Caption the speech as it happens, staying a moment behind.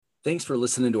Thanks for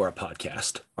listening to our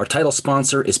podcast. Our title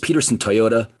sponsor is Peterson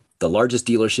Toyota, the largest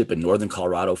dealership in Northern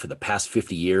Colorado for the past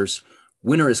 50 years.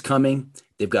 Winter is coming.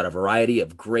 They've got a variety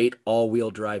of great all-wheel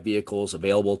drive vehicles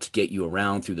available to get you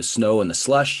around through the snow and the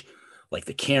slush, like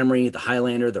the Camry, the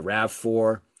Highlander, the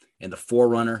RAV4, and the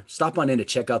 4Runner. Stop on in to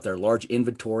check out their large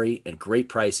inventory and great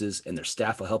prices, and their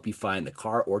staff will help you find the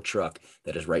car or truck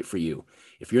that is right for you.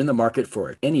 If you're in the market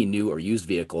for any new or used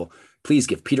vehicle, please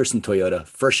give Peterson Toyota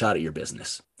first shot at your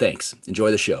business. Thanks. Enjoy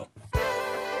the show.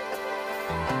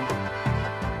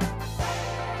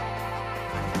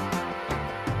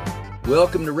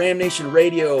 Welcome to Ram Nation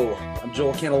Radio. I'm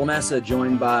Joel Cantalamessa,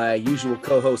 joined by usual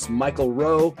co-host Michael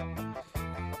Rowe.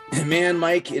 Man,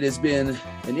 Mike, it has been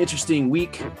an interesting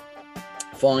week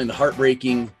following the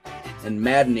heartbreaking and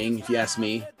maddening, if you ask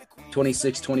me,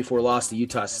 26-24 loss to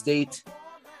Utah State.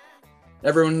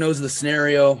 Everyone knows the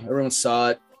scenario. Everyone saw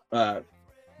it.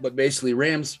 But basically,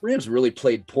 Rams really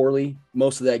played poorly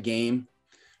most of that game,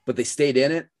 but they stayed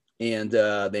in it, and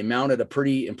they mounted a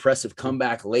pretty impressive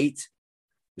comeback late.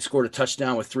 They scored a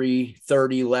touchdown with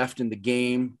 3:30 left in the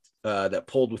game that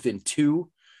pulled within 2,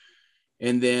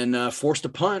 and then forced a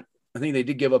punt. I think they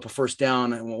did give up a first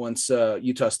down, and once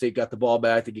Utah State got the ball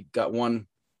back, they got one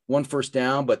first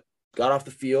down, but got off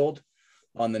the field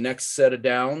on the next set of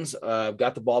downs.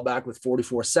 Got the ball back with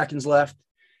 44 seconds left.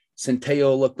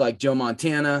 Centeio looked like Joe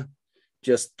Montana,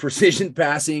 just precision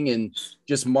passing and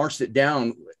just marched it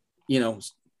down.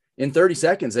 In 30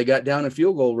 seconds, they got down in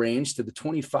field goal range to the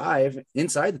 25,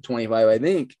 inside the 25, I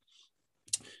think.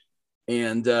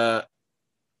 And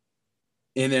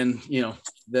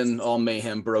then all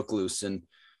mayhem broke loose. And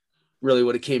really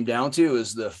what it came down to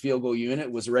is the field goal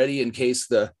unit was ready in case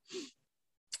the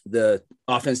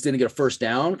offense didn't get a first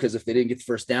down, because if they didn't get the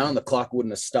first down, the clock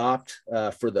wouldn't have stopped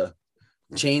for the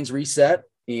chains reset,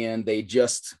 and they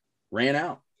just ran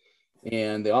out.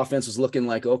 And the offense was looking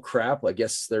like, oh crap, I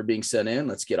guess they're being sent in.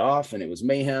 Let's get off. And it was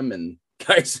mayhem. And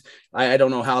guys, I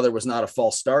don't know how there was not a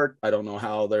false start. I don't know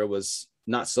how there was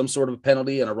not some sort of a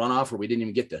penalty and a runoff where we didn't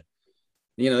even get to,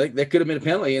 that could have been a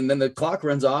penalty. And then the clock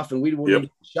runs off and we wouldn't even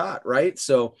get a shot. Right.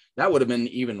 So that would have been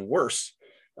even worse.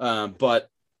 But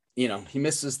he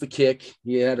misses the kick.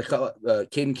 He had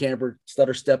Caden Camper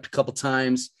stutter stepped a couple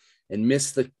times and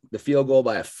missed the field goal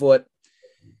by a foot.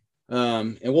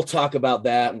 And we'll talk about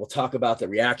that, and we'll talk about the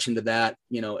reaction to that.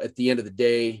 At the end of the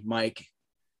day, Mike,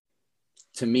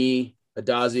 to me,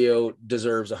 Addazio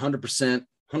deserves 100%,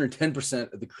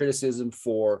 110% of the criticism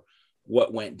for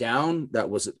what went down. That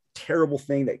was a terrible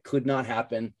thing that could not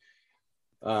happen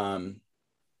in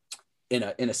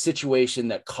a situation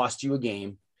that cost you a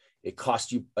game. It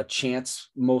cost you a chance,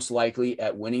 most likely,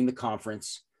 at winning the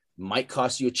conference, might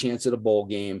cost you a chance at a bowl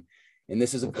game. And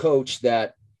this is a coach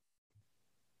that,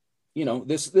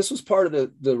 this was part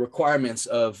of the requirements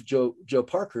of Joe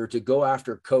Parker to go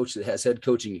after a coach that has head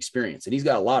coaching experience. And he's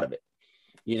got a lot of it,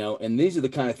 and these are the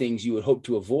kind of things you would hope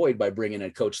to avoid by bringing in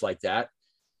a coach like that.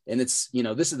 And it's,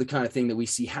 this is the kind of thing that we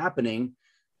see happening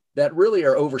that really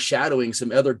are overshadowing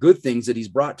some other good things that he's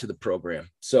brought to the program.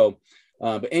 So,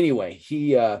 but anyway,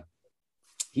 he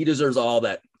deserves all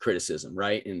that criticism.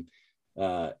 Right. And,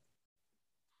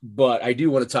 but I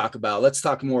do want to let's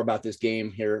talk more about this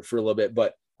game here for a little bit,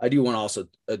 but I do want to also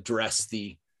address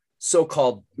the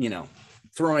so-called,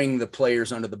 throwing the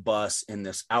players under the bus and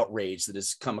this outrage that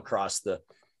has come across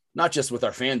not just with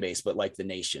our fan base, but like the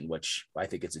nation, which I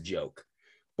think it's a joke.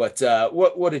 But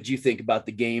what did you think about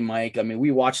the game, Mike? I mean,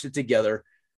 we watched it together.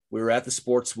 We were at the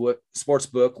sports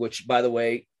book, which, by the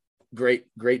way, great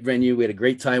venue. We had a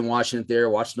great time watching it there,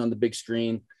 watching it on the big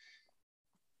screen,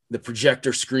 the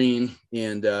projector screen.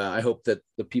 And I hope that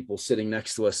the people sitting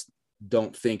next to us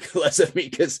don't think less of me,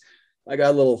 because I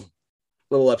got a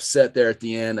little upset there at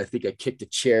the end. I think I kicked a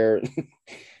chair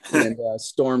and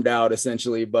stormed out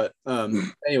essentially. But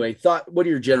anyway, what are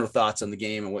your general thoughts on the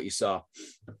game and what you saw?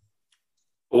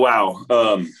 Wow.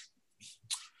 I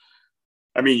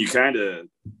mean, you kind of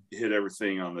hit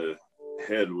everything on the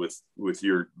head with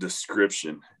your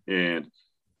description. And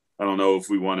I don't know if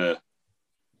we want to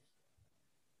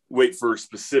wait for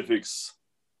specifics.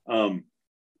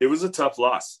 It was a tough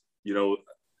loss. To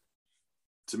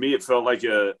me, it felt like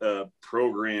a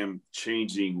program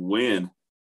changing win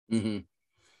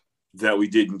that we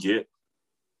didn't get.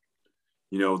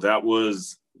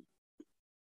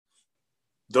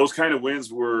 Those kind of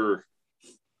wins were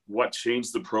what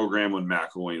changed the program when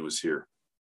McElwain was here.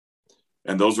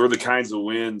 And those were the kinds of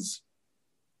wins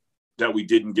that we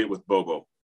didn't get with Bobo.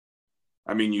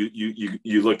 I mean,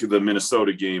 you look at the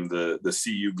Minnesota game, the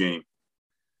CU game,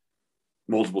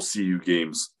 multiple CU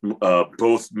games,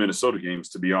 both Minnesota games,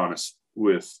 to be honest,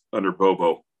 with under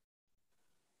Bobo.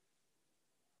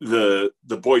 the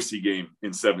Boise game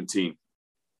in 17.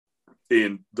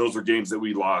 And those are games that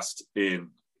we lost, and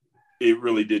it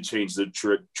really did change the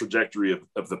trajectory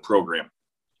of the program.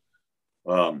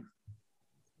 I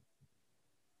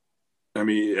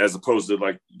mean, as opposed to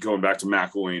like going back to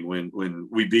McElwain when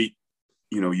we beat,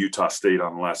 Utah State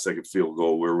on the last second field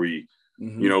goal, where we,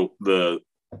 the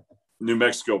New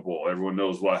Mexico Bowl, everyone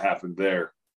knows what happened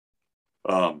there.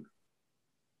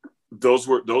 Those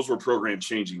were program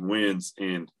changing wins.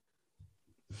 And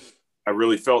I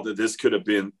really felt that this could have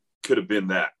been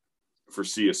that for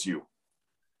CSU.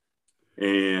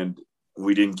 And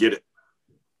we didn't get it.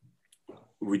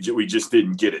 We just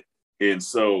didn't get it. And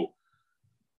so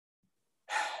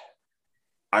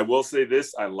I will say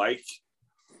this, I like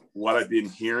what I've been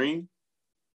hearing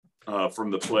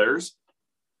from the players.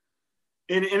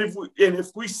 And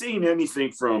if we've seen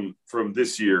anything from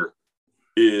this year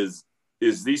is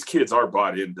these kids are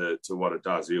bought into what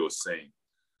Addazio is saying.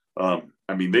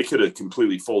 I mean, they could have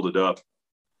completely folded up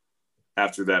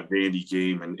after that Vandy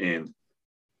game and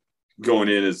going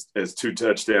in as 2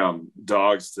 touchdown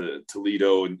dogs to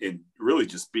Toledo and really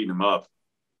just beating them up.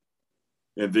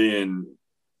 And then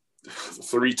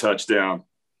 3 touchdown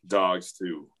dogs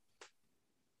to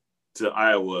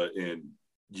Iowa and,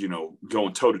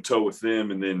 going toe to toe with them,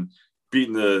 and then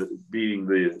beating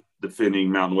the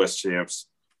defending Mountain West champs.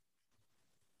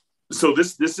 So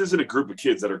this isn't a group of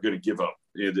kids that are going to give up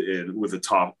and with a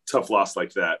tough loss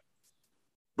like that.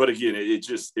 But again,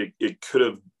 it could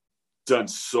have done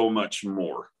so much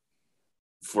more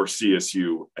for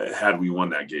CSU had we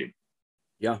won that game.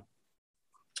 Yeah.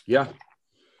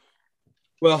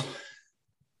 Well,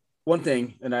 one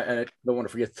thing, and I don't want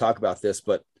to forget to talk about this,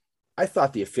 but I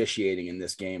thought the officiating in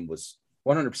this game was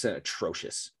 100%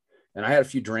 atrocious. And I had a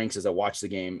few drinks as I watched the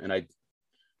game, and I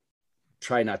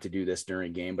try not to do this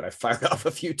during a game, but I fired off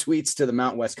a few tweets to the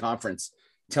Mountain West Conference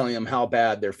telling them how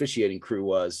bad their officiating crew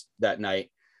was that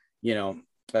night.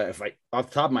 If I, off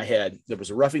the top of my head, there was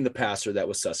a roughing the passer that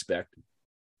was suspect.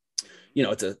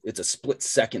 It's a split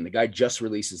second. The guy just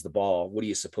releases the ball. What are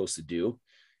you supposed to do?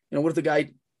 What if the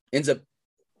guy ends up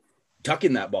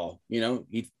tucking that ball?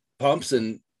 He pumps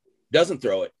and doesn't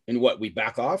throw it, and we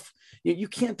back off? You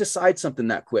can't decide something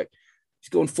that quick. He's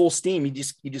going full steam. You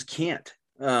just can't.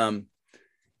 And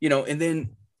then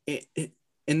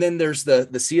there's the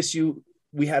CSU.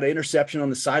 We had an interception on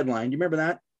the sideline. Do you remember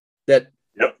that?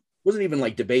 Yep. Wasn't even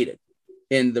like debated.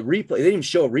 And the replay, they didn't even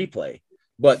show a replay,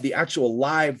 but the actual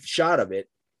live shot of it,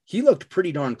 he looked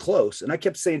pretty darn close. And I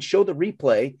kept saying, show the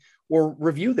replay or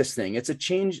review this thing. It's a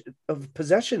change of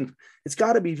possession. It's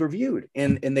got to be reviewed.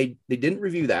 And they didn't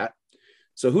review that.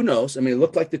 So who knows? I mean, it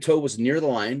looked like the toe was near the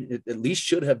line. It at least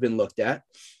should have been looked at.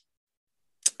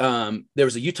 There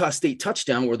was a Utah State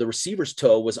touchdown where the receiver's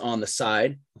toe was on the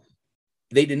side.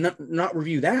 They did not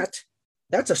review that.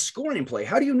 That's a scoring play.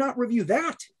 How do you not review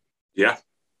that? Yeah.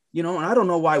 And I don't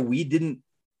know why we didn't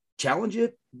challenge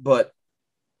it, but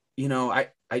I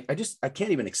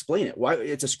can't even explain it. Why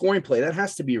it's a scoring play that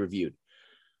has to be reviewed.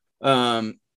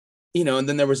 And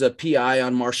then there was a PI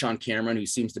on Marshawn Cameron, who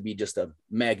seems to be just a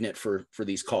magnet for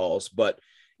these calls, but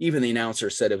even the announcer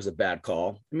said it was a bad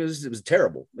call. I mean, it was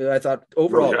terrible. I thought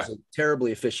overall It was a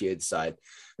terribly officiated side.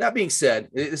 That being said,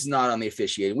 it's not on the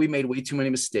officiating. We made way too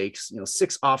many mistakes,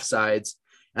 6 offsides.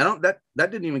 That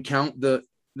didn't even count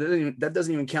that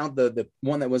doesn't even count the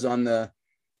one that was on the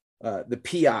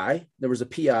PI. There was a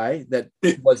PI that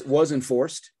was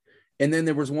enforced. And then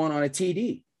there was one on a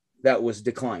TD that was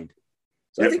declined.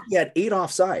 So I think we had 8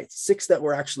 offsides, 6 that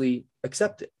were actually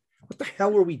accepted. What the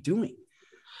hell were we doing?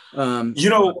 At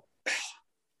the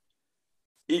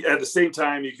same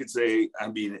time, you could say, I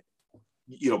mean,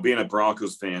 being a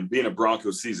Broncos fan, being a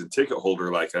Broncos season ticket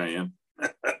holder like I am,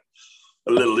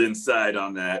 a little inside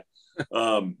on that.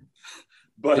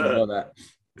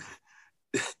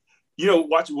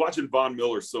 Watching Von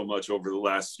Miller so much over the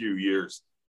last few years,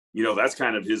 that's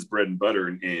kind of his bread and butter.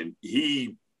 And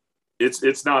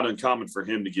it's not uncommon for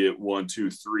him to get 1,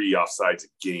 2, 3 offsides a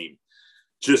game,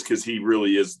 just because he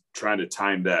really is trying to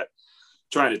time that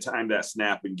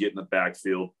snap and get in the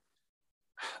backfield.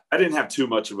 I didn't have too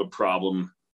much of a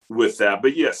problem with that,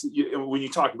 but yes, when you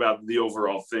talk about the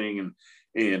overall thing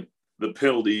and the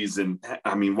penalties, and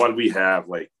I mean, what do we have,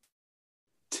 like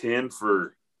 10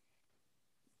 for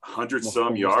 100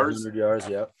 some yards? 100 yards,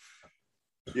 yeah.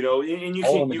 And you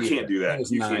can't do that.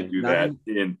 You can't do that.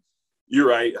 And you're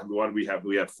right. I mean, what do we have?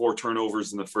 We had 4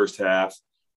 turnovers in the first half.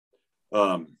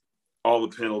 All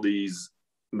the penalties,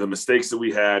 the mistakes that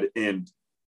we had, and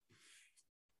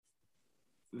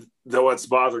what's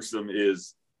bothersome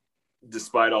is,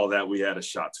 despite all that, we had a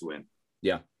shot to win.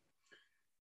 Yeah.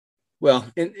 Well,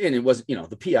 and it was,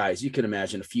 the PIs, you can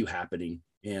imagine a few happening.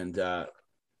 And,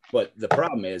 but the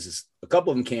problem is a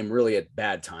couple of them came really at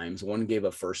bad times. One gave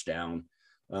a first down.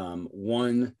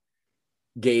 One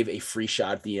gave a free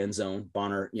shot at the end zone.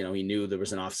 Bonner, he knew there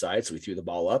was an offside, so he threw the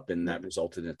ball up, and that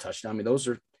resulted in a touchdown. I mean,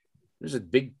 there's a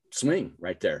big swing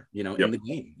right there, in the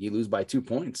game. You lose by 2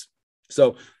 points.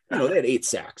 So, they had 8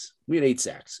 sacks. We had 8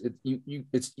 sacks. You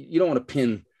don't want to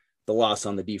pin the loss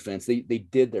on the defense. They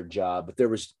did their job, but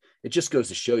it just goes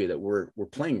to show you that we're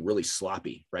playing really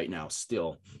sloppy right now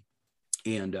still.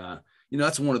 And,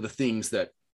 that's one of the things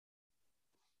that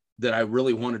I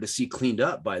really wanted to see cleaned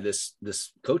up by this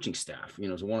coaching staff.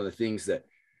 It's one of the things that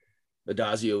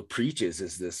Addazio preaches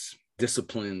is this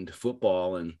disciplined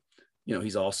football. And,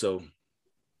 he's also,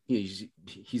 he's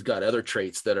got other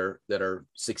traits that are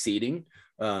succeeding,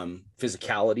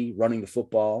 physicality, running the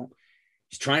football.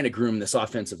 He's trying to groom this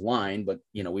offensive line, but,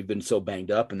 we've been so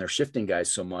banged up and they're shifting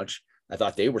guys so much. I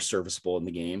thought they were serviceable in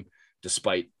the game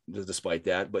despite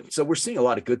that. But so we're seeing a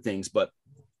lot of good things, but,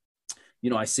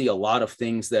 I see a lot of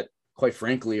things that quite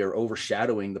frankly are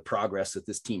overshadowing the progress that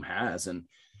this team has. And,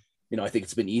 I think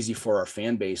it's been easy for our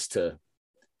fan base to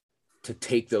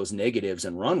take those negatives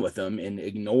and run with them and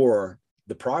ignore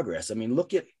the progress. I mean,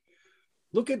 look at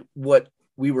what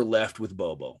we were left with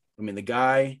Bobo. I mean, the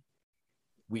guy,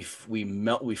 we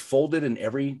folded in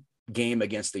every game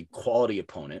against a quality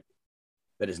opponent.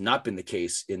 That has not been the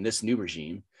case in this new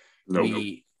regime.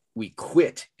 We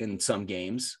quit in some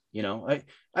games. It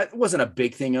wasn't a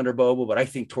big thing under Bobo, but I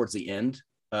think towards the end,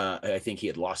 I think he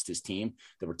had lost his team.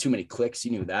 There were too many clicks.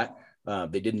 You knew that.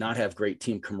 They did not have great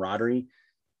team camaraderie,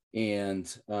 and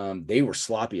they were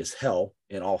sloppy as hell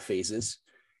in all phases.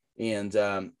 And,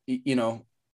 and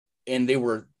they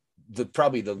were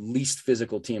probably the least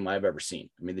physical team I've ever seen.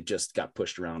 I mean, they just got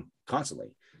pushed around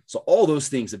constantly. So all those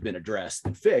things have been addressed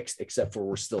and fixed, except for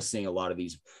we're still seeing a lot of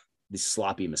these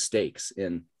sloppy mistakes.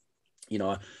 And,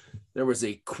 there was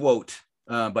a quote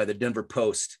by the Denver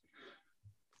Post,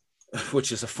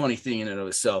 which is a funny thing in and of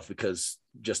itself, because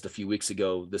just a few weeks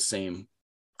ago, the same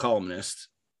columnist,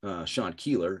 Sean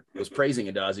Keeler, was praising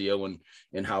Addazio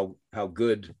and how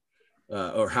good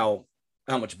or how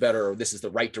much better, or this is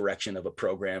the right direction of a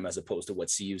program as opposed to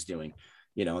what CU's doing,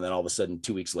 and then all of a sudden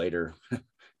 2 weeks later,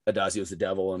 Addazio's the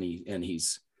devil, and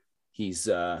he's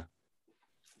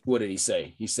what did he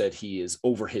say? He said he is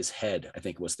over his head, I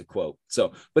think was the quote.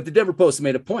 So, but the Denver Post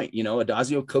made a point.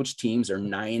 Addazio coached teams are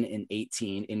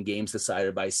 9-18 in games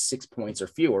decided by 6 points or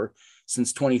fewer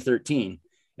since 2013,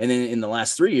 and then in the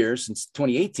last 3 years, since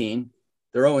 2018,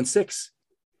 they're 0-6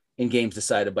 in games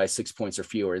decided by 6 points or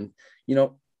fewer. And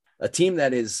a team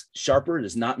that is sharper,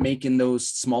 is not making those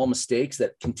small mistakes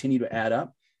that continue to add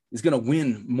up, is going to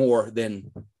win more than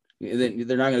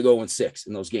they're not going to go 0-6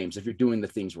 in those games if you're doing the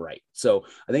things right. So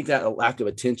I think that a lack of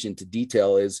attention to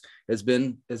detail has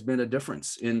been a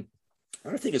difference. And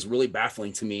I think it's really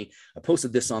baffling to me. I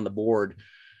posted this on the board,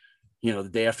 the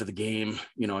day after the game.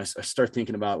 I start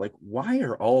thinking about, like, why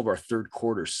are all of our third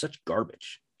quarters such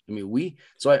garbage? I mean,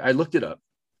 I looked it up.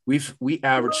 We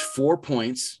averaged 4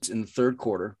 points in the third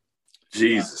quarter.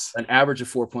 Jesus. An average of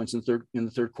 4 points in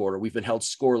the third quarter. We've been held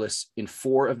scoreless in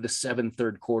 4 of the 7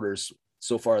 third quarters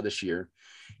so far this year,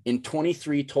 in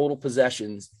 23 total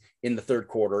possessions in the third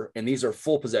quarter. And these are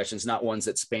full possessions, not ones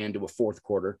that span to a fourth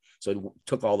quarter. So it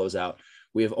took all those out.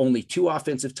 We have only 2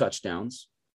 offensive touchdowns.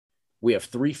 We have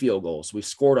 3 field goals. We've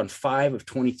scored on 5 of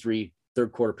 23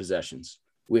 third quarter possessions.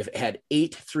 We've had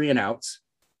 8 3-and-outs,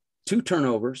 2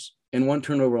 turnovers, and 1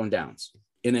 turnover on downs.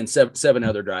 And then 7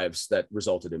 other drives that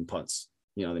resulted in punts.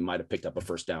 They might've picked up a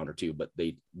first down or 2, but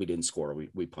we didn't score.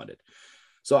 We punted.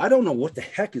 So I don't know what the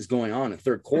heck is going on in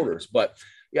third quarters, but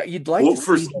yeah, you'd like to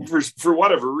for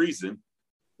whatever reason,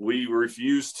 we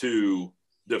refuse to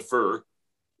defer.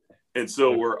 And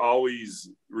so we're always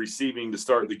receiving to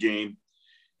start the game.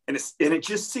 And it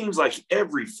just seems like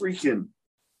every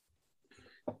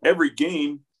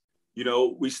game,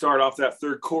 we start off that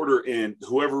third quarter and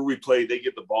whoever we play, they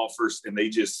get the ball first and they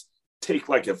just take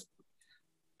like a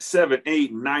 7,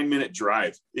 8, 9 minute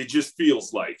drive. It just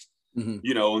feels like, and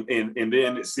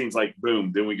then it seems like,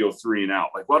 boom, then we go 3 and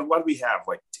out. Like, what do we have?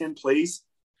 Like 10 plays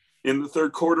in the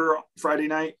third quarter Friday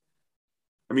night?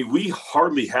 I mean, we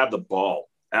hardly had the ball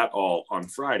at all on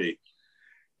Friday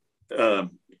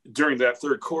during that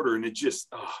third quarter. And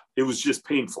it was just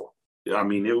painful. I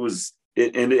mean,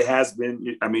 it has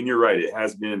been, I mean, you're right. It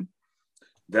has been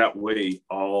that way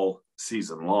all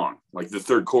season long. Like the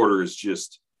third quarter is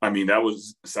just, I mean, that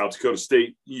was South Dakota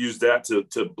State used that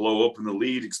to blow open the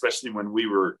lead, especially when we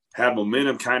had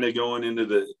momentum kind of going into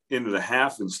the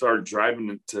half and started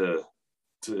driving to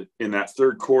in that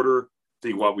third quarter.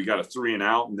 think, well, we got a 3 and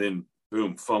out, and then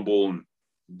boom, fumble and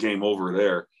game over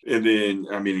there. And then,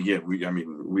 I mean, again,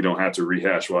 we don't have to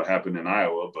rehash what happened in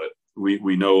Iowa, but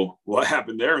we know what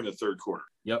happened there in the third quarter.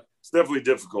 Yep. It's definitely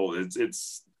difficult.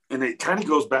 And it kind of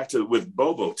goes back to with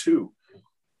Bobo too.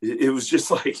 It was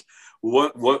just like,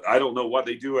 what I don't know what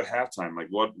they do at halftime. Like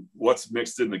what's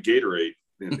mixed in the Gatorade.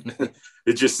 And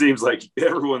it just seems like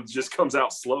everyone just comes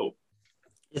out slow.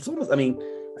 It's almost, I mean,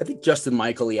 I think Justin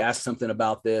Michael, he asked something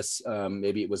about this.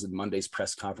 Maybe it was in Monday's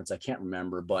press conference. I can't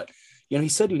remember, but he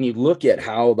said, when you look at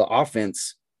how the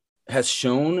offense has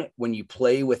shown when you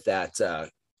play with that,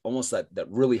 almost that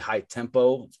really high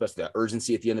tempo, especially that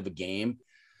urgency at the end of a game,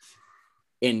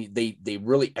 and they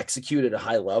really execute at a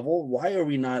high level. Why are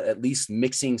we not at least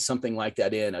mixing something like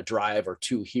that in, a drive or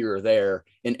two here or there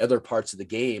in other parts of the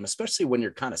game, especially when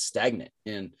you're kind of stagnant?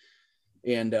 And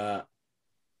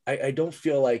I don't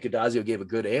feel like Addazio gave a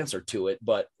good answer to it,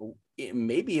 but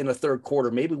maybe in the third quarter,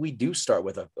 maybe we do start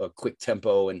with a quick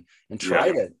tempo and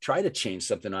try to change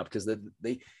something up, because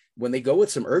they when they go with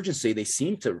some urgency, they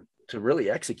seem to really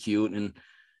execute. And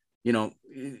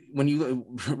when you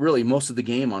really, most of the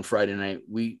game on Friday night,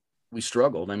 we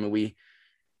struggled. I mean,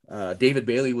 David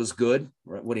Bailey was good.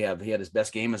 What do you have? He had his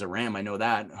best game as a Ram. I know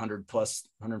that 100 plus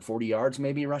 140 yards,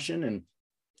 maybe rushing.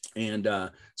 And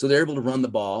so they're able to run the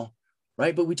ball.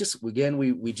 Right. But we just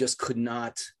could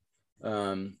not,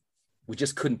 we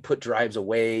just couldn't put drives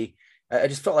away. I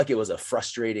just felt like it was a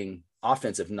frustrating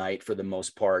offensive night for the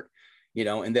most part,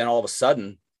 and then all of a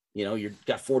sudden, you've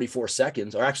got 44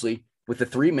 seconds, or actually with the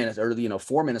 3 minutes or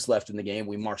 4 minutes left in the game,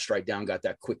 we marched right down, got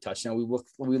that quick touchdown.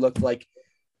 We looked like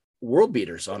world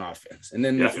beaters on offense. And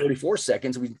then in 44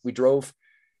 seconds, we drove,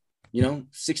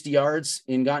 60 yards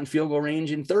and got in field goal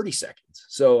range in 30 seconds.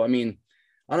 So, I mean,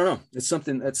 I don't know. It's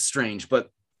something that's strange, but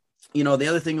the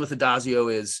other thing with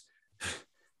Addazio is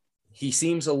he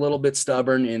seems a little bit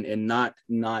stubborn and not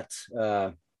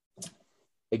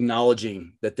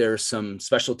acknowledging that there's some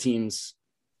special teams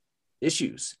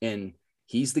issues. And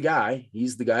he's the guy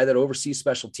that oversees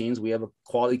special teams. We have a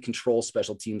quality control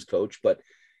special teams coach, but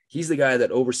he's the guy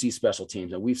that oversees special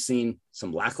teams. And we've seen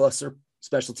some lackluster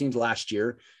special teams last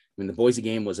year. I mean, the Boise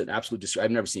game was an absolute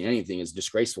I've never seen anything as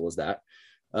disgraceful as that.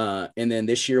 And then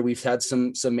this year we've had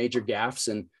some major gaffes,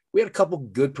 and we had a couple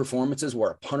good performances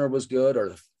where a punter was good or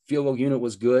the field goal unit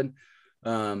was good.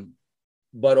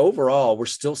 But overall, we're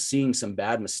still seeing some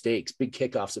bad mistakes, big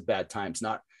kickoffs at bad times,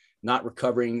 not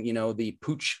recovering, the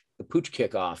pooch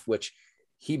kickoff, which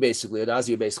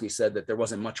Addazio basically said that there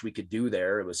wasn't much we could do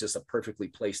there. It was just a perfectly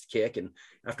placed kick. And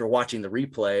after watching the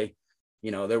replay,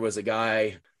 there was a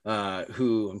guy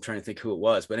who, I'm trying to think who it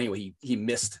was, but anyway, he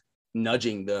missed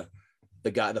nudging the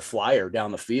flyer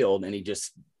down the field, and he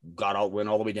just went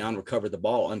all the way down, recovered the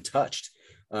ball untouched.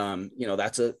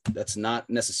 That's not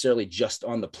necessarily just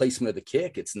on the placement of the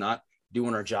kick. It's not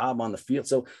doing our job on the field.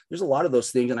 So there's a lot of those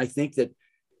things. And I think that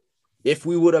if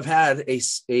we would have had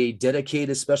a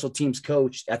dedicated special teams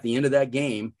coach at the end of that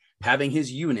game, having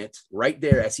his unit right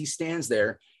there as he stands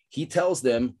there, he tells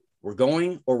them we're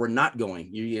going or we're not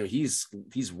going. He's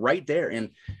right there. And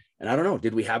I don't know,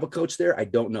 did we have a coach there? I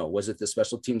don't know. Was it the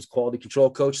special teams quality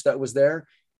control coach that was there,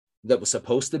 that was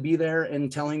supposed to be there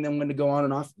and telling them when to go on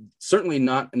and off? Certainly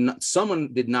not.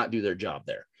 Someone did not do their job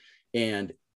there.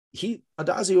 And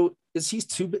Addazio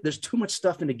there's too much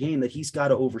stuff in the game that he's got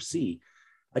to oversee.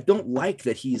 I don't like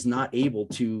that he's not able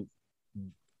to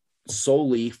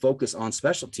solely focus on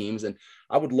special teams. And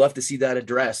I would love to see that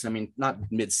addressed. I mean, not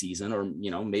mid-season, or,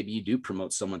 maybe you do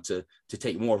promote someone to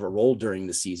take more of a role during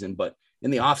the season, but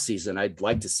in the off season, I'd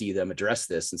like to see them address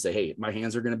this and say, hey, my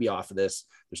hands are going to be off of this.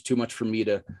 There's too much for me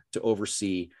to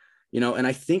oversee, and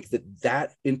I think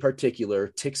that in particular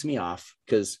ticks me off,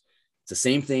 because it's the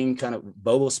same thing. Kind of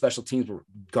Bobo's special teams were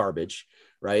garbage,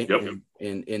 right? Yep.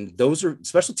 And those are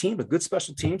special teams, but good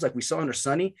special teams, like we saw under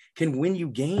Sonny, can win you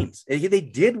games. And they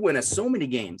did win us so many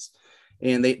games,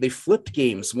 and they flipped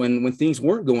games when things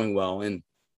weren't going well. And,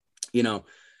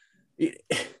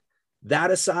 that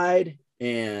aside,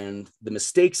 and the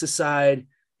mistakes aside,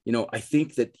 I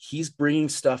think that he's bringing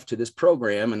stuff to this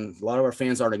program, and a lot of our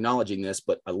fans aren't acknowledging this,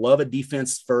 but I love a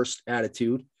defense first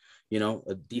attitude.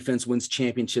 A defense wins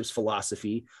championships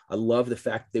philosophy. I love the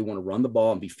fact that they want to run the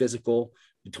ball and be physical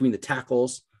between the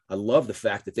tackles. I love the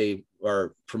fact that they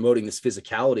are promoting this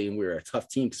physicality, and we're a tough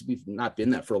team because we've not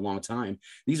been that for a long time.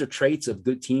 These are traits of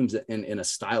good teams in a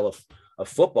style of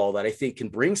football that I think can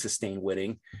bring sustained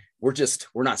winning. We're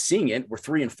not seeing it. We're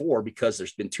 3-4 because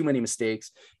there's been too many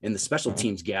mistakes in the special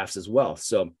teams gaffes as well.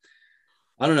 So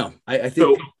I don't know. I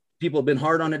think people have been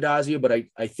hard on Addazio, but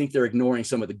I think they're ignoring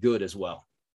some of the good as well.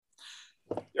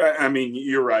 I mean,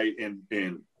 you're right. And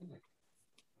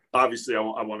obviously, I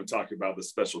want to talk about the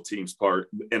special teams part,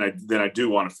 and I do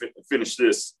want to finish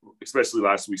this, especially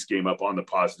last week's game, up on the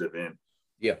positive end.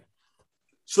 Yeah.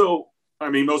 So, I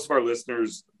mean, most of our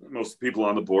listeners, most people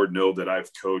on the board know that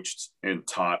I've coached and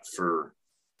taught for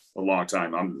a long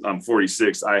time. I'm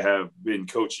 46. I have been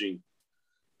coaching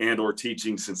and or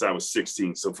teaching since I was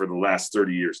 16. So for the last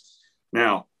 30 years.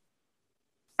 Now,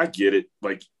 I get it.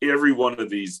 Like every one of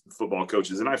these football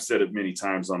coaches, and I've said it many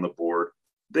times on the board,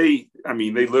 they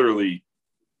literally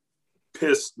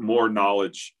piss more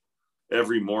knowledge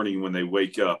every morning when they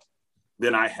wake up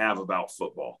than I have about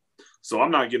football. So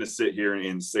I'm not going to sit here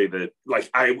and say that like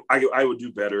I would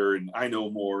do better and I know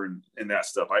more and that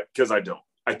stuff. Because I don't.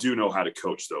 I do know how to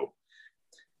coach though.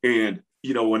 And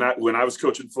you know, when I was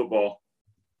coaching football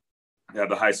at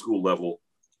the high school level,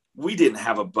 we didn't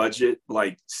have a budget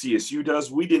like CSU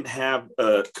does. We didn't have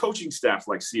a coaching staff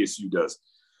like CSU does.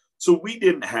 So we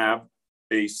didn't have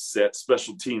a set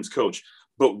special teams coach,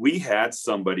 but we had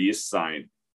somebody assigned.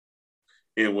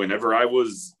 And whenever I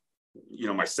was, you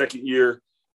know, my second year,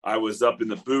 I was up in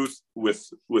the booth with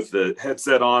the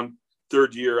headset on.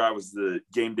 Third year, I was the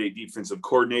game day defensive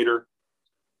coordinator.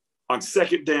 On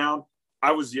second down,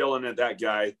 I was yelling at that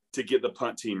guy to get the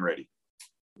punt team ready,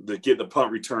 to get the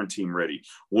punt return team ready.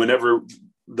 Whenever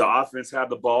the offense had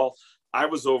the ball, I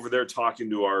was over there talking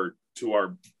to our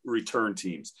return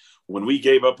teams. When we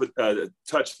gave up a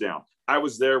touchdown, I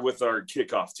was there with our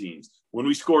kickoff teams. When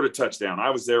we scored a touchdown, I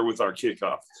was there with our kick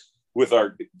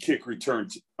return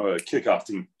kickoff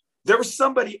team. There was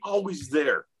somebody always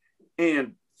there.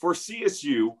 And for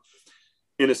CSU,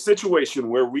 in a situation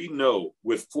where we know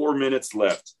with 4 minutes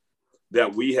left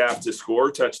that we have to score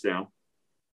a touchdown,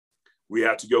 we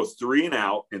have to go 3 and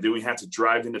out, and then we have to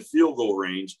drive into field goal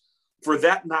range, for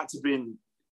that not to be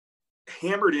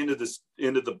hammered into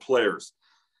the players.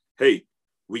 Hey,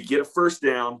 we get a first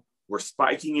down, we're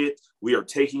spiking it, we are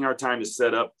taking our time to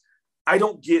set up. I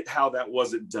don't get how that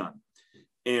wasn't done.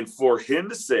 And for him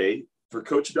to say, for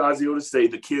Coach Addazio to say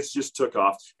the kids just took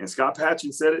off, and Scott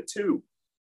Patchen said it too,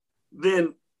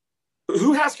 then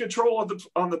who has control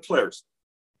on the players?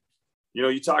 You know,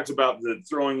 you talked about the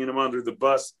throwing them under the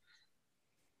bus.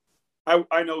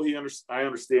 I know I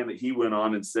understand that he went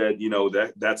on and said, you know,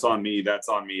 that's on me. That's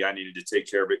on me. I needed to take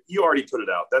care of it. You already put it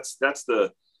out. That's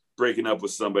the breaking up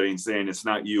with somebody and saying it's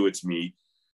not you, it's me.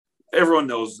 Everyone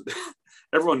knows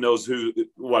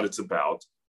what it's about.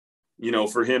 You know,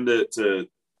 for him to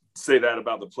say that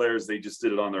about the players, they just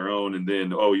did it on their own, and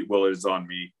then, oh, well, it's on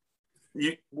me.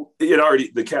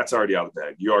 The cat's already out of the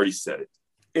bag. You already said it.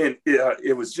 And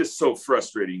it was just so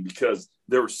frustrating because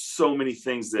there were so many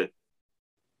things that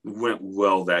went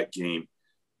well that game,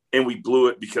 and we blew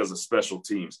it because of special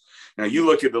teams. Now, you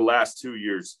look at the last 2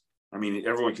 years. I mean,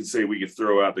 everyone can say we could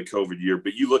throw out the COVID year,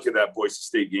 but you look at that Boise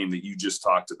State game that you just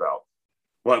talked about.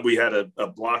 Well, we had a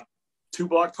block, 2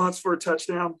 block punts for a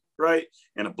touchdown, right?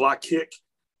 And a block kick.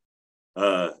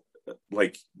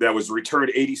 Like that was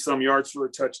returned 80 some yards for a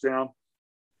touchdown,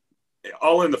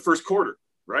 all in the first quarter,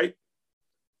 right?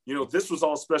 You know, this was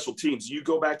all special teams. You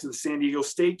go back to the San Diego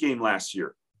State game last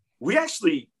year. We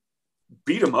actually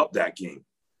beat them up that game.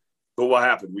 But what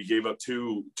happened? We gave up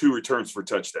two returns for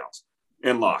touchdowns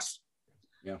and lost.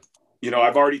 Yeah. You know,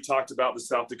 I've already talked about the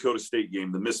South Dakota State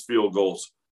game, the missed field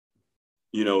goals,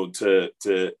 you know, to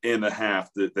end the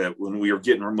half, that when we were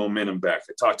getting our momentum back.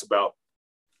 I talked about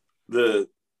the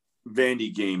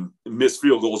Vandy game, missed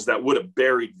field goals that would have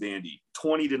buried Vandy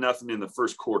 20-0 in the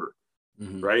first quarter,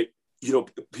 right? You know,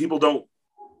 people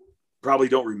probably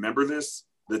don't remember this.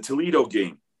 The Toledo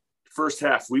game, first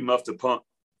half, we muffed a punt.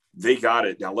 They got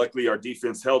it. Now, luckily, our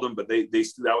defense held them, but that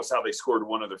was how they scored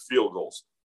one of their field goals.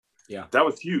 Yeah, that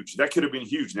was huge. That could have been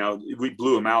huge. Now, we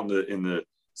blew them out in the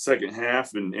second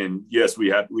half, and yes,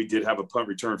 we did have a punt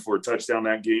return for a touchdown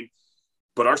that game,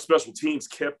 but our special teams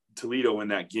kept Toledo in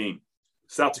that game.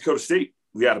 South Dakota State,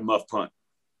 we had a muff punt.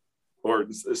 Or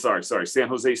San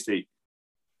Jose State,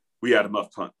 we had a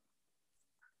muff punt.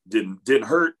 Didn't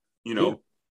hurt, you know.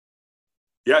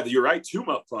 Yeah, you're right. 2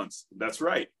 muff punts. That's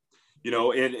right. You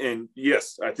know, and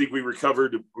yes, I think we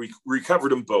recovered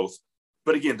them both.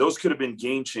 But again, those could have been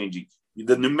game changing.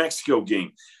 The New Mexico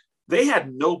game, they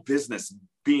had no business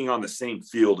being on the same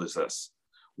field as us.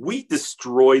 We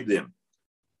destroyed them.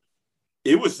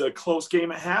 It was a close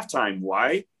game at halftime.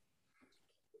 Why?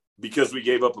 Because we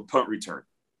gave up a punt return.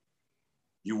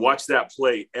 You watch that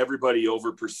play, everybody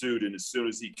over pursued, and as soon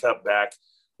as he cut back,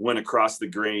 went across the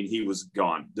grain, he was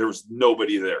gone. There was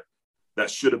nobody there that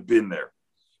should have been there.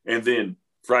 And then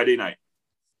Friday night,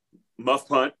 muff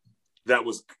punt. That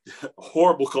was a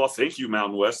horrible call. Thank you,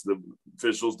 Mountain West, the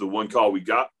officials, the one call we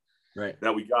got, right,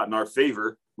 that we got in our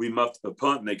favor. we muffed a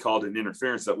punt and they called an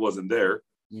interference that wasn't there.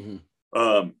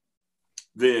 Mm-hmm.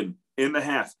 Then in the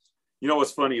half, you know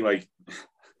what's funny? Like,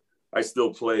 I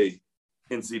still play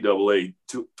NCAA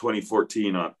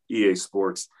 2014 on EA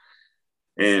Sports,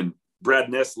 and Brad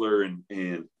Nessler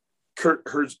and Kurt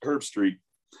Herbstreit,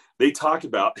 they talk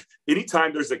about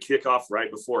anytime there's a kickoff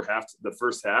right before the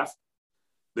first half,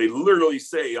 they literally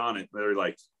say on it, they're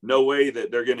like, no way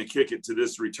that they're going to kick it to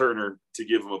this returner to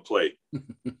give them a play.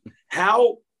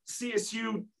 How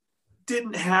CSU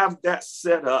didn't have that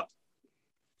set up.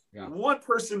 Yeah. One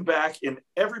person back and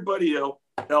everybody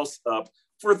else up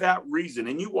for that reason.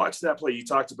 And you watch that play. You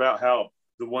talked about how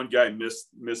the one guy missed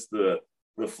the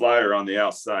flyer on the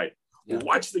outside. Yeah.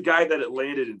 Watch the guy that it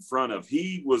landed in front of.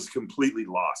 He was completely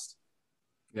lost.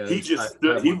 Yeah, he just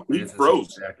he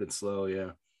froze. Acted slow,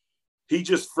 yeah. He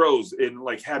just froze and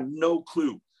like had no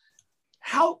clue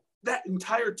how that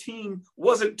entire team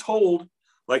wasn't told,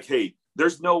 like, hey,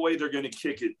 there's no way they're going to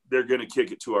kick it. They're going to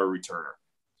kick it to our returner.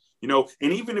 You know,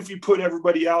 and even if you put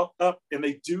everybody up and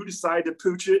they do decide to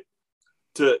pooch it,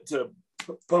 to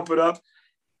pump it up,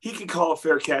 he can call a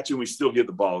fair catch and we still get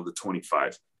the ball at the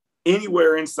 25.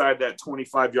 Anywhere inside that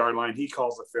 25-yard line, he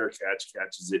calls a fair catch,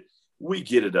 catches it. We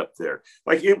get it up there.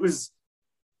 Like, it was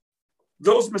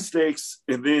those mistakes.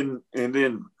 And then,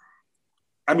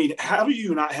 I mean, how do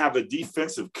you not have a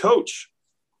defensive coach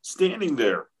standing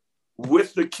there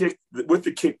with the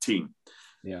kick team?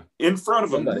 Yeah, in front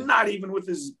of him, not even with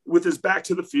his back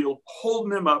to the field,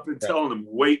 holding him up and telling him,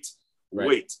 wait.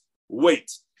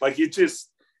 Like,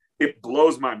 it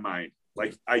blows my mind.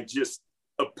 Like,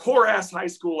 a poor ass high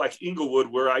school like Inglewood,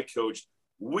 where I coached,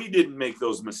 we didn't make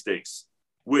those mistakes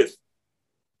with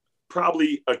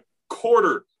probably a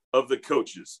quarter of the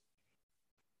coaches.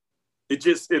 It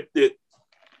gets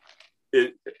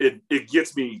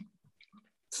me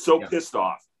so pissed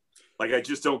off. Like, I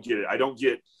just don't get it. I don't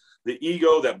get the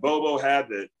ego that Bobo had,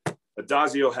 that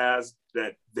Addazio has,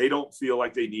 that they don't feel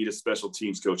like they need a special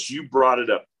teams coach. You brought it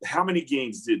up. How many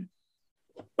games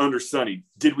under Sonny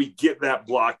did we get that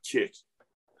block kick?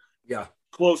 Yeah.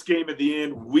 Close game at the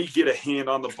end. We get a hand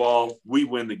on the ball. We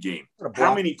win the game.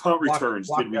 How many punt returns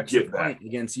did we get back?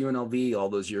 Against UNLV all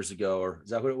those years ago, or is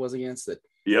that what it was against? That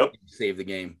Yep. Saved the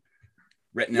game.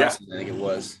 Rhett Nelson, I think it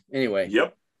was. Anyway.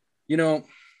 Yep. You know,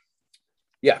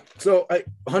 yeah. So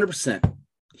 100%.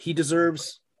 He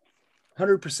deserves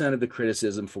 100% of the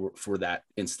criticism for that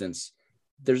instance.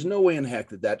 There's no way in heck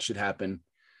that should happen.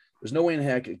 There's no way in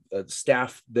heck a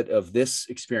staff that of this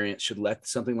experience should let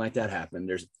something like that happen.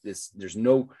 It's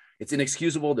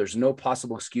inexcusable. There's no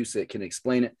possible excuse that can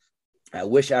explain it. I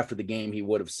wish after the game he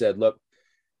would have said, look,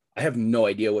 I have no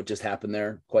idea what just happened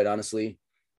there, quite honestly.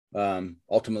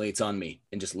 Ultimately it's on me,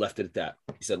 and just left it at that.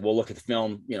 He said, we'll look at the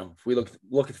film, you know, if we look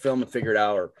at the film and figure it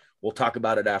out, or we'll talk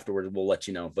about it afterwards, we'll let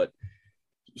you know. But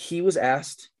he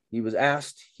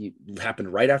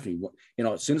happened right after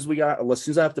as soon as I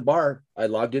left the bar, I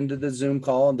logged into the Zoom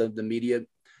call, the media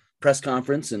press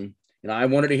conference, and I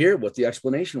wanted to hear what the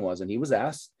explanation was. And he was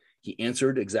asked, he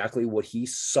answered exactly what he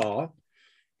saw.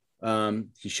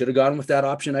 He should have gone with that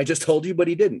option I just told you, but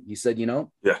he didn't. He said,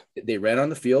 they ran on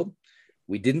the field.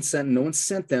 No one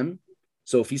sent them.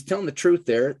 So if he's telling the truth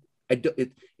there, I don't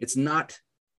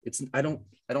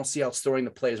see how it's throwing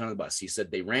the players on the bus. He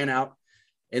said they ran out,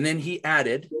 and then he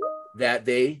added that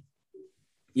they,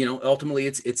 ultimately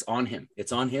it's on him.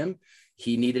 It's on him.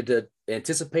 He needed to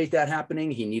anticipate that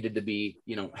happening. He needed to be,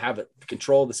 have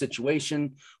control of the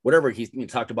situation, whatever. He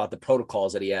talked about the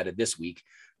protocols that he added this week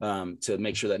to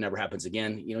make sure that never happens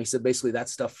again. He said basically that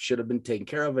stuff should have been taken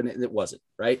care of, and it wasn't,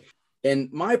 right?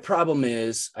 And my problem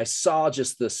is I saw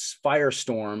just this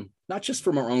firestorm, not just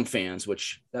from our own fans,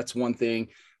 which that's one thing,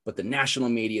 but the national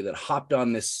media that hopped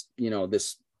on this,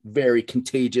 this very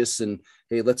contagious and,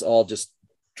 hey, let's all just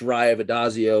drive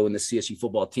Addazio and the CSU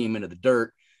football team into the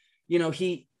dirt. I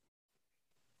think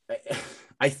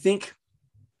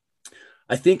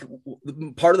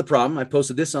part of the problem, I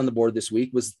posted this on the board this week,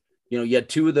 was, you had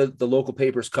two of the local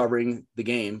papers covering the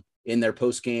game in their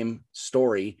post-game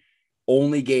story,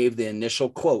 only gave the initial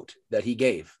quote that he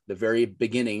gave the very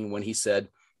beginning when he said,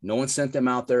 no one sent them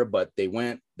out there, but they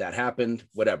went, that happened,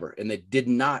 whatever. And they did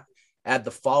not add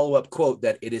the follow-up quote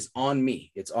that it is on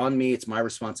me. It's on me. It's my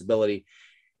responsibility.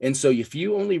 And so if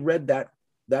you only read that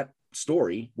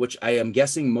story, which I am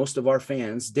guessing most of our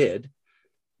fans did,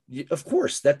 of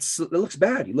course, it looks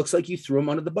bad. It looks like you threw him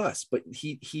under the bus, but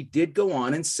he did go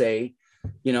on and say,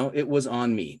 it was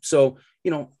on me. So,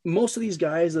 most of these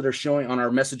guys that are showing on our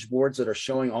message boards that are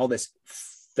showing all this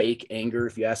fake anger,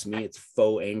 if you ask me, it's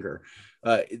faux anger.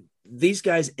 These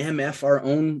guys MF our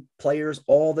own players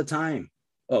all the time.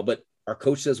 Oh, but our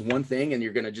coach says one thing and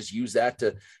you're going to just use that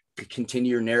to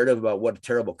continue your narrative about what a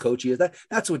terrible coach he is.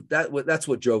 That's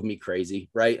what drove me crazy.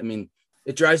 Right. I mean,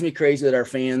 it drives me crazy that our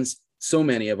fans, so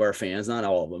many of our fans, not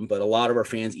all of them, but a lot of our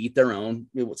fans eat their own.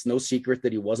 It's no secret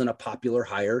that he wasn't a popular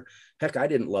hire. Heck, I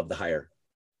didn't love the hire.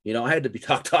 You know, I had to be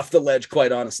talked off the ledge,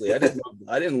 quite honestly. I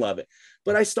didn't love it,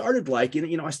 but I started liking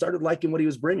what he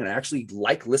was bringing. I actually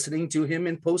like listening to him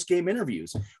in post-game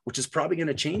interviews, which is probably going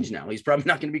to change now. He's probably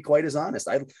not going to be quite as honest.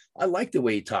 I like the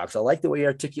way he talks. I like the way he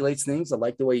articulates things. I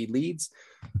like the way he leads.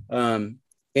 And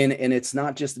it's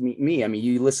not just me. I mean,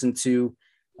 you listen to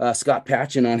Scott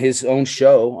Patchen on his own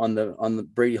show on the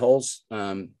Brady Hall's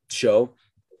show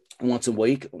once a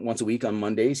week on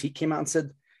Mondays. He came out and said,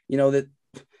 you know, that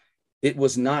it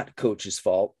was not coach's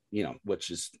fault, you know,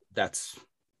 which is that's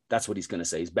what he's going to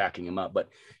say. He's backing him up, but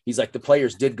he's like, the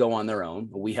players did go on their own.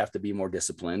 We have to be more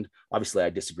disciplined. Obviously I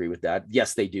disagree with that.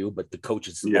 Yes, they do, but the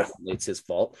coaches, it's his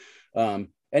fault. And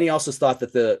he also thought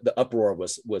that the uproar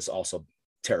was also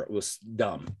terrible. It was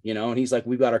dumb, you know? And he's like,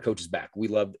 we've got our coaches back. We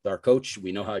love our coach.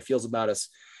 We know how he feels about us.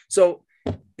 So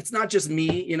it's not just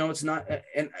me, you know, it's not,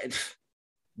 and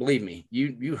believe me,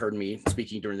 you heard me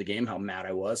speaking during the game, how mad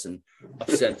I was and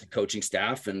upset the coaching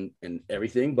staff and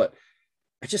everything. But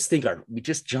I just think we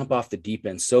just jump off the deep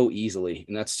end so easily.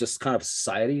 And that's just kind of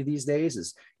society these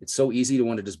days. It's so easy to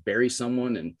want to just bury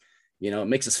someone. And, you know, it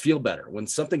makes us feel better when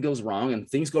something goes wrong, and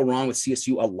things go wrong with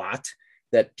CSU a lot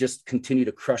that just continue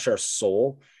to crush our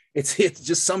soul. It's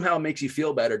just somehow makes you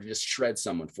feel better to just shred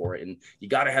someone for it. And you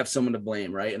got to have someone to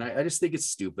blame. Right. And I just think it's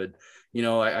stupid. You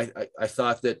know, I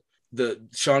thought that the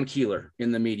Sean Keeler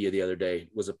in the media the other day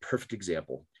was a perfect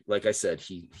example. Like I said,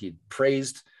 he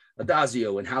praised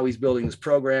Addazio and how he's building this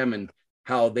program and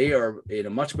how they are in a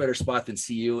much better spot than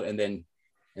CU. And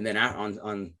then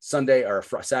on Sunday or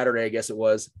Saturday, I guess it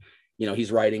was, you know,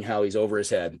 he's writing how he's over his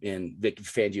head, and Vic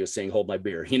Fangio saying, hold my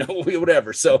beer, you know,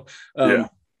 whatever. So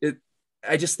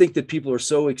I just think that people are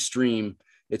so extreme.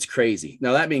 It's crazy.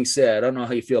 Now, that being said, I don't know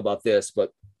how you feel about this,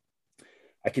 but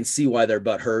I can see why they're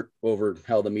butthurt over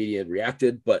how the media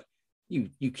reacted, but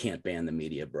you can't ban the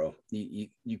media, bro.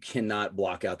 You cannot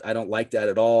block out. I don't like that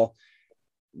at all.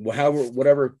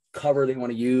 Whatever cover they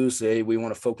want to use, say we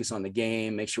want to focus on the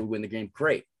game, make sure we win the game.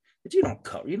 Great. But you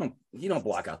don't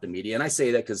block out the media. And I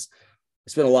say that because I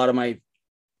spent a lot of my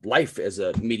life as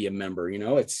a media member. You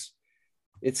know, it's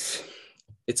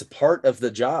a part of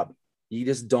the job. You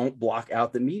just don't block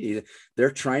out the media.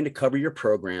 They're trying to cover your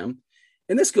program.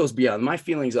 And this goes beyond, my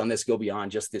feelings on this go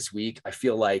beyond just this week. I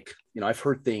feel like, you know, I've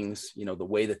heard things, you know, the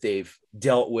way that they've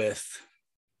dealt with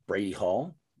Brady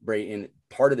Hall, and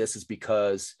part of this is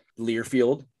because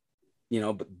Learfield, you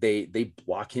know, but they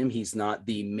block him. He's not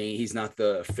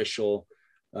the official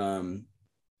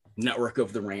network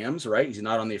of the Rams, right? He's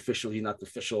not the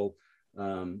official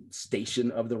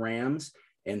station of the Rams.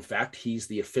 In fact, he's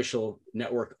the official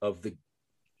network of the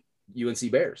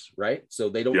UNC Bears, right? So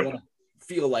they don't want to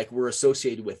feel like we're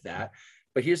associated with that.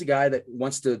 But here's a guy that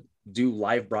wants to do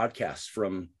live broadcasts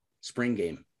from spring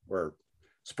game or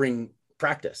spring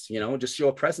practice, you know, just show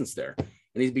a presence there. And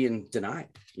he's being denied,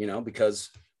 you know, because,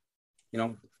 you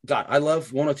know, God, I love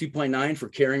 102.9 for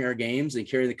carrying our games and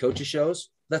carrying the coaches shows.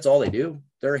 That's all they do.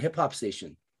 They're a hip hop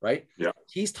station, right? Yeah.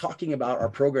 He's talking about our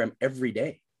program every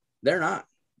day. They're not.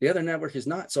 The other network is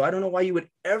not. So I don't know why you would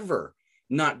ever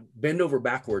not bend over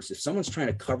backwards. If someone's trying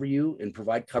to cover you and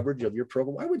provide coverage of your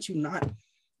program, why would you not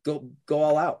go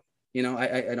all out? You know,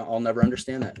 I'll never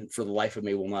understand that. And for the life of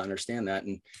me, will not understand that.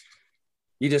 And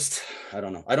you just, I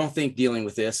don't know. I don't think dealing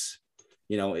with this,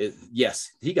 you know, yes,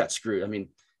 he got screwed. I mean,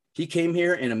 he came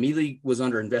here and immediately was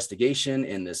under investigation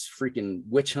in this freaking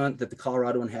witch hunt that the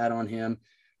Coloradoan had on him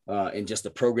and just the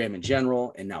program in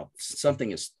general. And now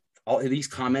something is, all of these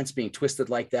comments being twisted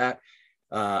like that.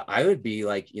 I would be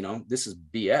like, you know, this is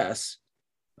BS.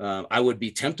 I would be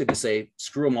tempted to say,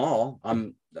 screw them all.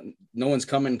 No one's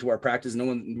coming to our practice.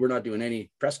 We're not doing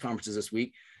any press conferences this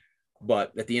week.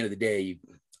 But at the end of the day,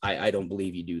 I don't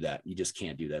believe you do that. You just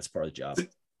can't do that. It's part of the job.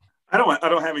 I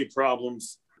don't have any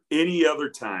problems any other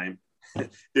time.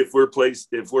 If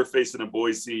we're facing a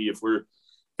Boise, if we're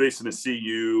facing a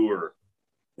CU or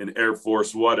an Air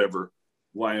Force, whatever,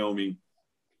 Wyoming,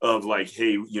 of like,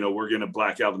 hey, you know, we're going to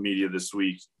black out the media this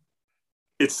week.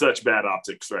 It's such bad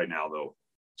optics right now, though.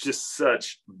 Just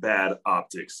such bad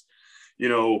optics. You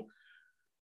know,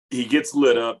 he gets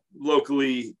lit up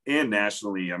locally and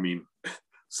nationally. I mean,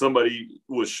 somebody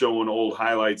was showing old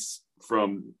highlights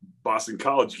from Boston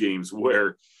College games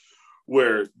where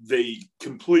they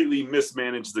completely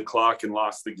mismanaged the clock and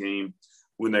lost the game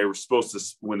when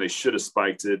they should have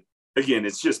spiked it. Again,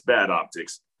 it's just bad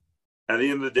optics. At the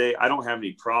end of the day, I don't have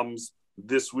any problems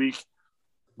this week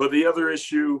But the other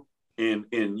issue, and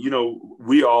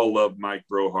we all love Mike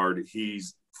Brohard.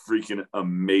 He's freaking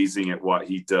amazing at what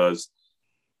he does.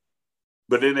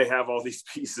 But then they have all these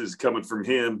pieces coming from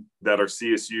him that are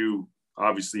CSU.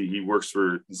 Obviously, he works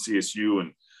for CSU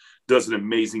and does an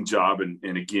amazing job.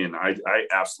 And again, I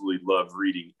absolutely love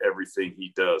reading everything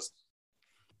he does.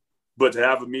 But to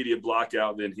have a media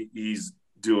blackout, then he's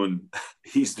doing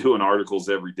articles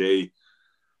every day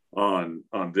on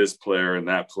this player and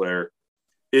that player.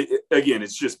 Again,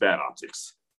 it's just bad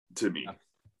optics to me.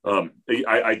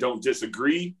 I don't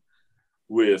disagree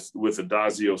with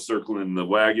Addazio circling the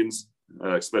wagons,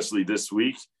 especially this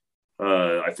week.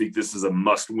 I think this is a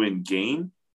must-win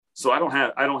game, so I don't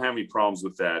have any problems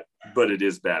with that. But it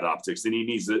is bad optics, and he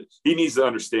needs to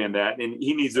understand that, and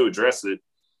he needs to address it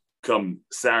come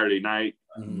Saturday night,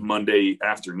 Monday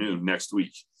afternoon next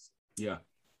week. Yeah,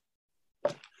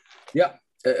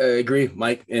 I agree,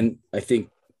 Mike, and I think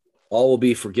all will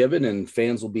be forgiven, and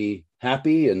fans will be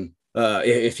happy. And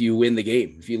if you win the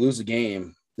game, if you lose the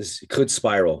game, this could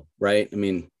spiral, right? I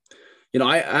mean,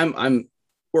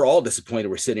 we're all disappointed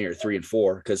we're sitting here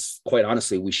 3-4 because, quite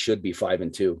honestly, we should be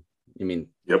 5-2. I mean,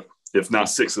 yep, if not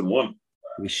 6-1,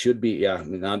 we should be. Yeah, I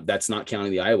mean, that's not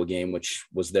counting the Iowa game, which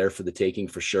was there for the taking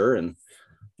for sure, and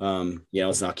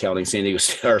it's not counting San Diego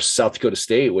or South Dakota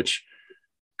State, which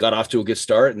got off to a good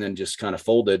start and then just kind of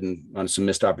folded and on some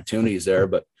missed opportunities there.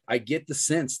 But I get the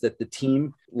sense that the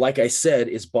team, like I said,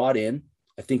 is bought in.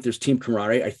 I think there's team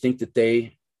camaraderie. I think that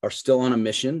they are still on a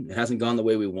mission. It hasn't gone the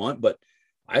way we want, but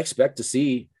I expect to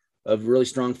see a really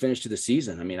strong finish to the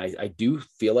season. I mean, I do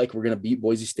feel like we're going to beat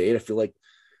Boise State. I feel like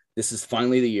this is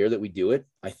finally the year that we do it.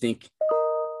 I think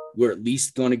we're at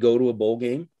least going to go to a bowl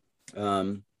game,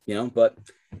 but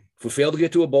if we fail to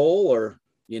get to a bowl or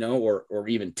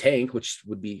even tank, which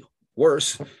would be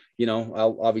worse,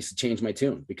 I'll obviously change my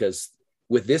tune, because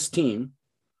with this team,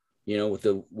 with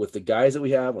the guys that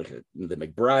we have, like the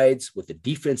McBrides, with the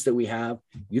defense that we have,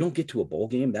 you don't get to a bowl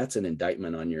game. That's an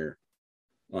indictment on your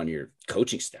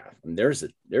coaching staff. And there's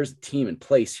a team in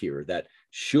place here that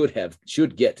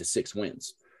should get to 6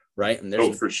 wins. Right. And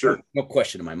there's for sure no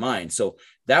question in my mind. So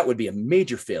that would be a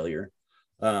major failure.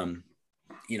 And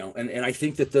I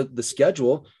think that the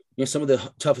schedule, some of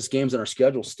the toughest games on our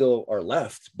schedule still are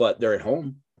left, but they're at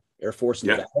home. Air Force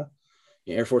and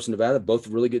Nevada, both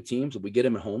really good teams. We get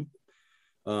them at home.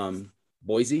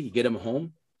 Boise, you get them at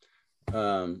home.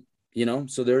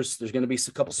 So there's going to be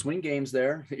a couple swing games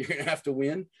there that you're going to have to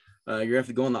win. You're going to have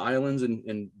to go on the islands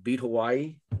and beat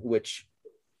Hawaii, which,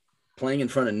 playing in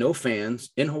front of no fans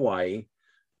in Hawaii,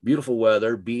 beautiful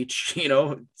weather, beach,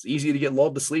 it's easy to get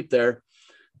lulled to sleep there.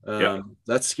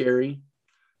 That's scary.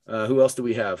 Who else do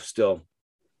we have still?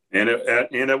 And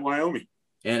at Wyoming.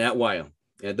 And at Wyoming,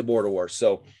 at the border war.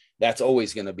 So that's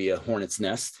always going to be a hornet's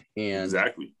nest. And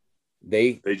exactly.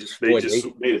 They just made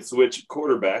a switch at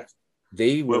quarterback.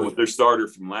 They went with their starter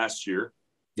from last year.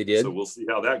 They did. So we'll see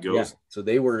how that goes. Yeah. So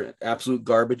they were absolute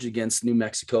garbage against New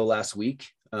Mexico last week.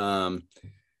 We'll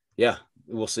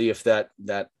see if that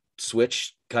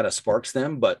switch kind of sparks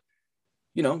them, but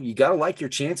you got to like your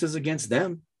chances against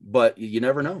them, but you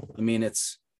never know. I mean,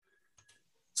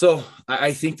 so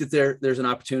I think that there's an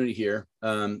opportunity here.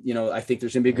 I think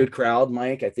there's gonna be a good crowd,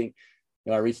 Mike. I think,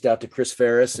 I reached out to Chris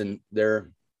Ferris, and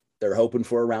they're hoping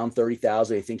for around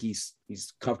 30,000. I think he's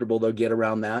comfortable they'll get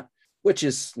around that, which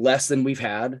is less than we've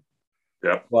had.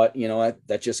 Yeah. But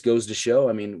that just goes to show.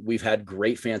 I mean, we've had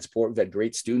great fan support. We've had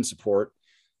great student support.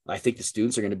 I think the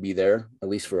students are going to be there at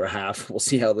least for a half. We'll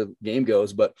see how the game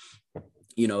goes, but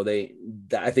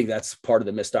I think that's part of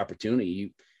the missed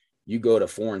opportunity. You go to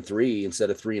 4-3 instead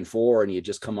of 3-4, and you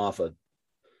just come off an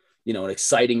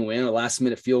exciting win, a last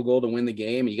minute field goal to win the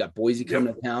game. And you got Boise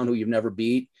coming to town, who you've never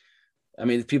beat. I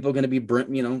mean, people are going to be,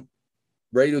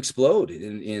 ready to explode.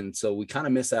 And so we kind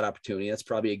of missed that opportunity. That's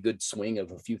probably a good swing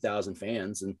of a few thousand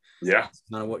fans. And that's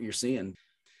kind of what you're seeing.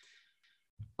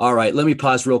 All right, let me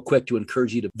pause real quick to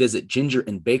encourage you to visit Ginger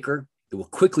and Baker. It will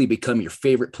quickly become your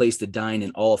favorite place to dine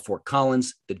in all of Fort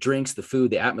Collins. The drinks, the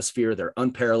food, the atmosphere, they're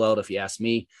unparalleled if you ask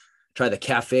me. Try the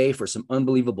cafe for some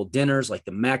unbelievable dinners like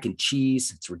the mac and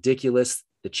cheese. It's ridiculous.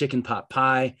 The chicken pot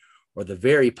pie, or the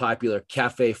very popular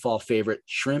cafe fall favorite,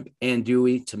 shrimp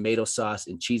andouille, tomato sauce,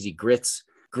 and cheesy grits.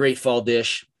 Great fall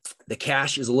dish. The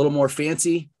cache is a little more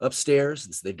fancy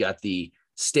upstairs. They've got the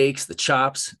steaks, the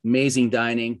chops, amazing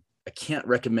dining. I can't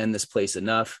recommend this place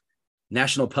enough.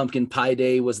 National Pumpkin Pie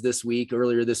Day was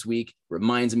earlier this week.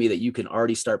 Reminds me that you can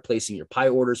already start placing your pie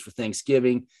orders for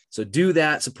Thanksgiving. So do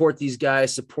that. Support these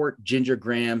guys. Support Ginger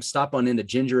Graham. Stop on into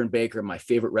Ginger and Baker, my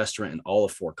favorite restaurant in all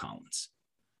of Fort Collins.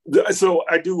 So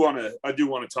I do want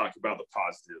to talk about the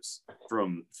positives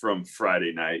from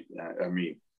Friday night. I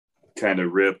mean, kind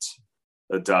of ripped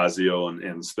Addazio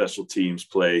and special teams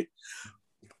play.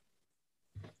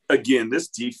 Again, this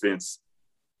defense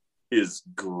is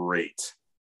great.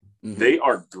 Mm-hmm. They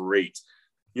are great.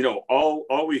 You know,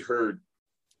 all we heard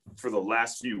for the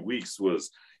last few weeks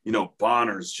was, you know,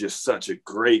 Bonner's just such a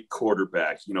great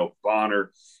quarterback. You know,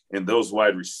 Bonner and those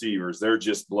wide receivers, they're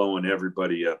just blowing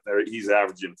everybody up. He's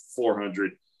averaging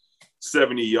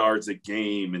 470 yards a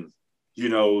game. And, you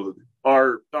know,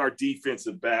 our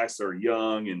defensive backs are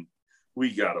young and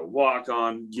we got to walk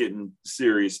on getting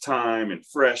serious time and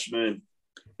freshmen.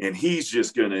 And he's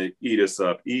just going to eat us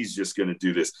up. He's just going to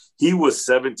do this. He was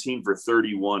 17 for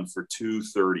 31 for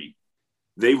 230.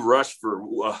 They rushed for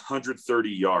 130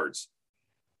 yards.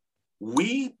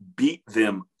 We beat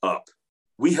them up.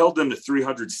 We held them to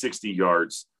 360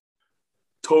 yards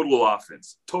total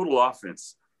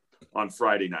offense on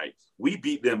Friday night. We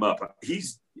beat them up.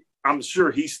 I'm sure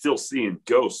he's still seeing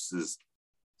ghosts, is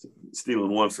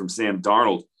stealing one from Sam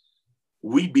Darnold.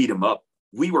 We beat him up.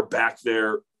 We were back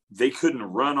there. They couldn't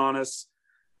run on us.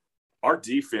 Our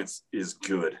defense is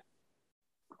good.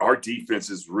 Our defense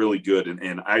is really good.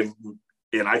 And I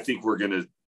think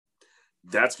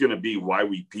that's going to be why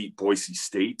we beat Boise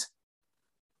State.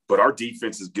 But our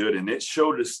defense is good. And it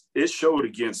showed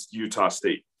against Utah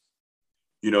State,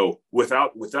 you know,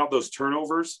 without those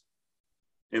turnovers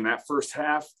in that first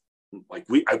half, like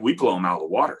we blow them out of the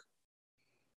water.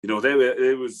 You know,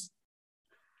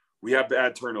 we have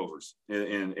bad turnovers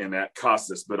and that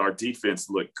cost us, but our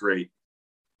defense looked great.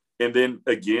 And then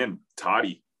again,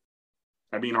 Toddy,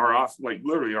 I mean, our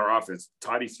offense,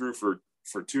 Toddy threw for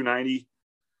 290,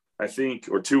 I think,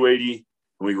 or 280,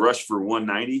 and we rushed for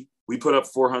 190. We put up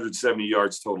 470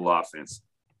 yards total offense.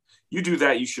 You do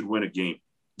that, you should win a game.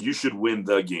 You should win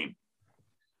the game.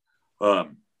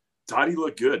 Toddy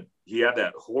looked good. He had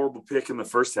that horrible pick in the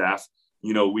first half.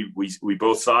 You know, we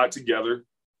both saw it together.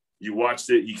 You watched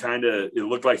it. It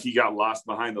looked like he got lost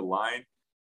behind the line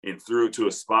and threw it to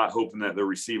a spot, hoping that the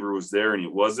receiver was there, and he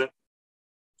wasn't.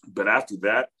 But after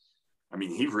that, I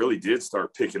mean, he really did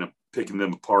start picking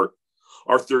them apart.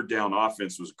 Our third down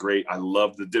offense was great. I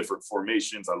love the different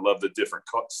formations. I love the different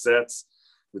sets,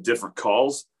 the different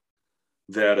calls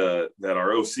that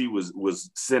our OC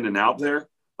was sending out there.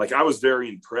 Like, I was very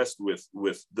impressed with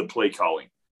the play calling.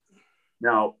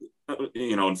 Now,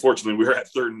 you know, unfortunately, we were at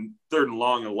third and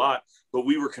long a lot, but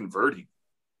we were converting.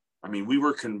 I mean, we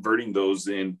were converting those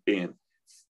in, and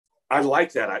I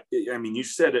like that. I mean, you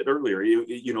said it earlier.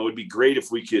 You know, it'd be great if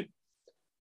we could,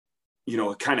 you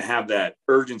know, kind of have that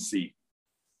urgency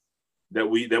that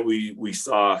we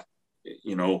saw,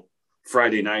 you know,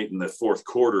 Friday night in the fourth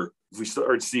quarter. If we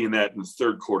started seeing that in the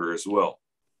third quarter as well.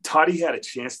 Toddy had a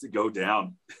chance to go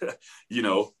down, you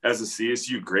know, as a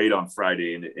CSU grade on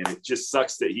Friday. And it just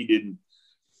sucks that we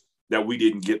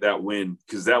didn't get that win,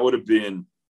 because that would have been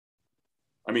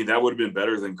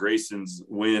better than Grayson's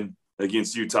win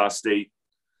against Utah State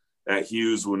at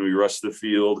Hughes when we rushed the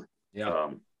field. Yeah.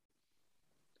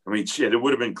 I mean, shit, it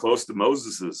would have been close to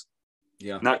Moses's.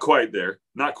 Yeah. Not quite there.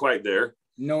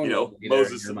 No, you know,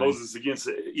 Moses against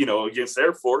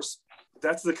Air Force.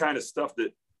 That's the kind of stuff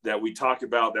that we talk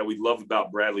about, that we love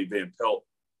about Bradley Van Pelt,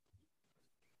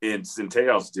 and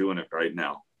Centeo's doing it right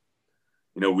now.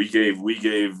 You know, we gave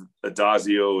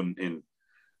Addazio and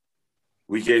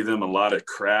we gave them a lot of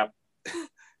crap,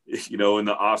 you know, in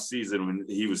the off season when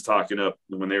they were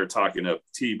talking up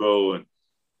Tebow and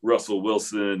Russell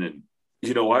Wilson, and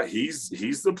you know what? He's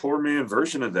the poor man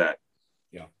version of that.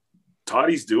 Yeah.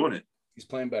 Toddy's doing it. He's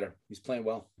playing better. He's playing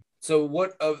well.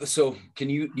 So can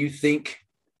you think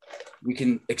we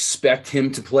can expect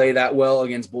him to play that well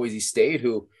against Boise State,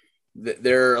 who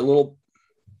they're a little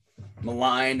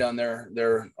maligned on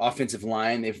their offensive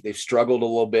line? They've struggled a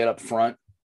little bit up front.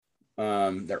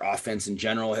 Their offense in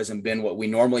general hasn't been what we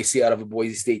normally see out of a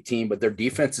Boise State team, but their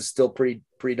defense is still pretty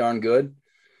darn good.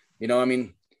 You know, I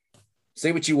mean,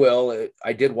 say what you will.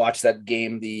 I did watch that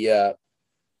game, the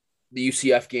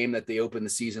UCF game that they opened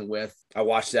the season with. I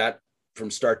watched that from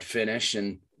start to finish,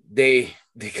 and they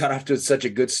got off to such a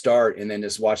good start and then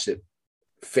just watched it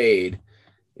fade.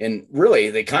 And really,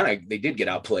 they did get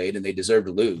outplayed and they deserved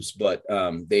to lose. But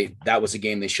that was a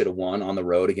game they should have won on the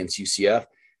road against UCF.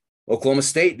 Oklahoma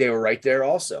State, they were right there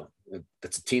also.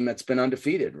 That's a team that's been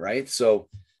undefeated, right? So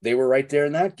they were right there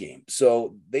in that game.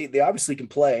 So they obviously can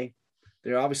play.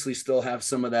 They obviously still have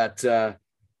some of that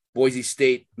Boise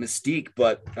State mystique,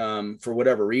 but for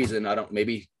whatever reason,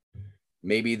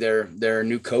 maybe their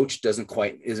new coach isn't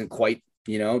quite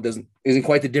isn't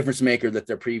quite the difference maker that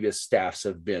their previous staffs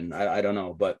have been. I don't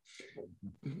know, but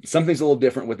something's a little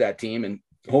different with that team. And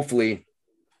hopefully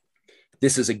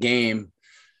this is a game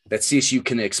that CSU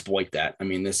can exploit that. I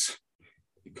mean,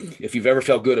 if you've ever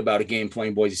felt good about a game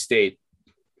playing Boise State,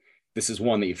 this is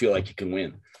one that you feel like you can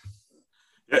win.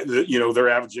 They're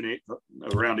averaging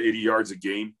around 80 yards a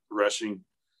game rushing.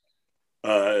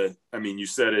 I mean, you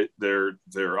said it, their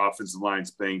offensive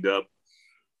line's banged up.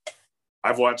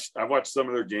 I've watched some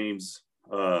of their games.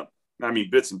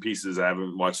 Bits and pieces. I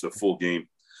haven't watched the full game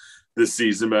this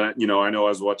season, but I know I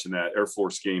was watching that Air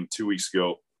Force game 2 weeks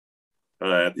ago.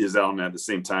 Is on at the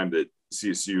same time that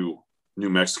CSU New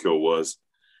Mexico was.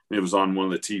 It was on one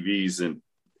of the TVs, and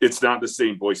it's not the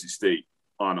same Boise State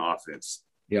on offense.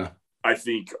 Yeah, I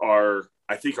think our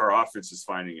offense is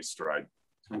finding its stride.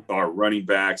 Our running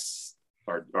backs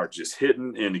are just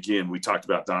hitting, and again, we talked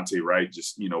about Dante Wright.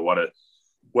 Just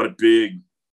what a big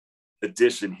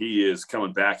addition he is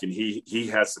coming back, and he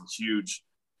has some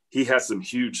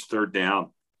huge third down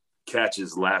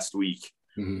catches last week.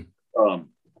 Mm-hmm.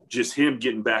 Just him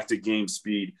getting back to game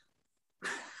speed.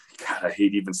 God, I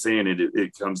hate even saying it.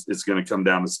 It's going to come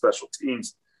down to special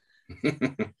teams.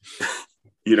 But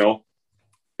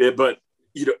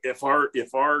if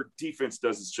our defense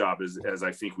does its job as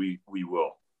I think we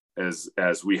will, as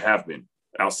we have been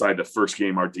outside the first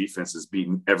game, our defense is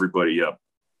beating everybody up.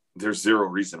 There's zero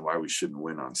reason why we shouldn't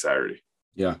win on Saturday.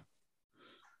 Yeah.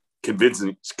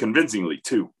 Convincingly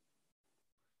too.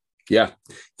 Yeah.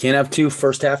 Can't have 2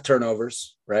 first half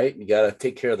turnovers, right? You got to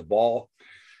take care of the ball.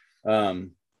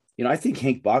 I think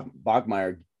Hank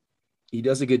Bogmeyer, he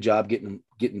does a good job getting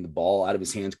the ball out of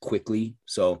his hands quickly.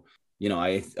 So,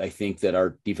 I think that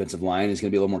our defensive line is going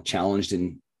to be a little more challenged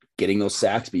in getting those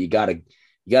sacks, but you got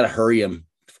to hurry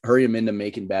him into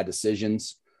making bad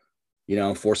decisions,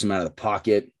 force him out of the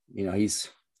pocket.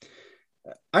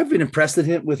 I've been impressed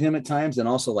with him at times, and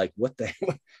also like, what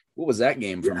was that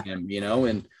game from him,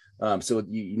 and so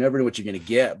you never know what you're going to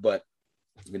get, but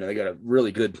they got a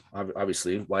really good,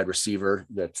 obviously, wide receiver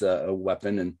that's a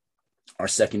weapon, and our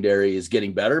secondary is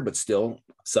getting better, but still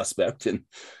suspect. And,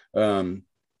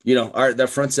 that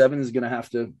front seven is going to have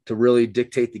to really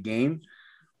dictate the game.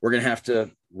 We're going to have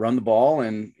to run the ball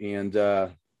and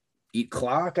eat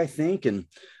clock, I think. And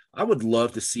I would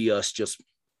love to see us just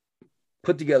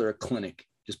put together a clinic,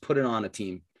 just put it on a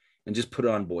team and just put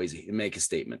it on Boise and make a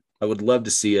statement. I would love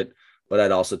to see it, but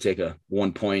I'd also take a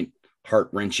 1-point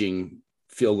heart-wrenching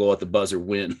field goal at the buzzer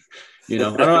win. I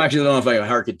don't know if my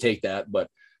heart could take that, but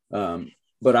I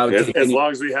would take as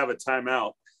long as we have a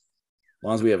timeout. As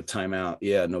long as we have a timeout.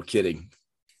 Yeah, no kidding.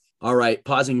 All right,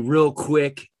 pausing real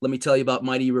quick. Let me tell you about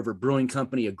Mighty River Brewing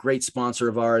Company, a great sponsor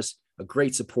of ours, a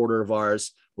great supporter of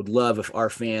ours. Would love if our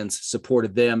fans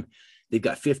supported them. They've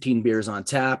got 15 beers on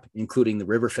tap, including the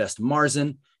Riverfest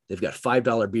Marzen. They've got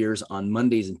 $5 beers on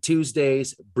Mondays and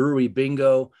Tuesdays, brewery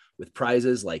bingo with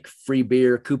prizes like free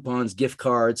beer, coupons, gift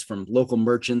cards from local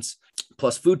merchants,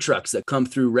 plus food trucks that come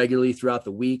through regularly throughout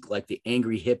the week, like the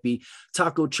Angry Hippie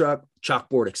Taco Truck,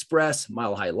 Chalkboard Express,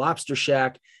 Mile High Lobster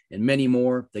Shack, and many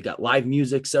more. They got live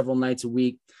music several nights a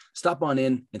week. Stop on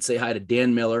in and say hi to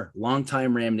Dan Miller,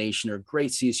 longtime Ram Nationer,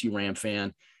 great CSU Ram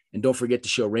fan. And don't forget to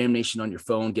show Ram Nation on your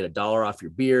phone, get $1 off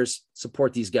your beers,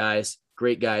 support these guys,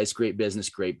 great business,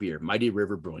 great beer. Mighty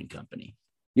River Brewing Company.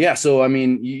 Yeah. So,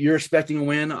 you're expecting a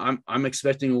win. I'm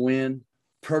expecting a win.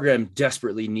 Program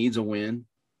desperately needs a win.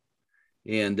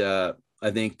 And I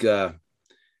think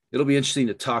it'll be interesting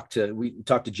to talk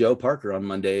to Joe Parker on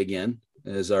Monday again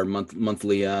as our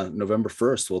monthly November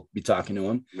 1st. We'll be talking to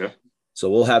him. Yeah. So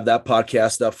we'll have that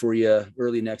podcast up for you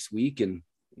early next week. And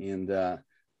we'll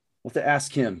have to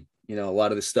ask him, a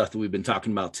lot of the stuff that we've been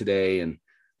talking about today and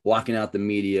blocking out the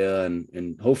media,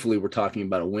 and hopefully we're talking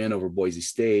about a win over Boise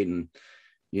State and,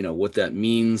 what that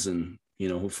means. And,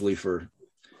 hopefully for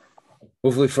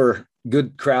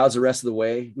good crowds the rest of the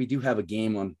way. We do have a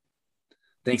game on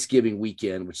Thanksgiving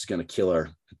weekend, which is going to kill our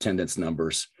attendance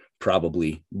numbers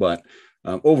probably. But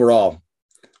overall,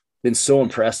 been so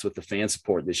impressed with the fan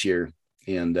support this year,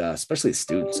 and especially the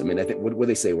students. I think what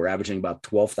they say, we're averaging about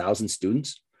 12,000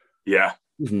 students. Yeah.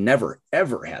 We've never,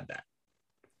 ever had that.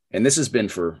 And this has been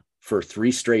for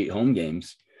 3 straight home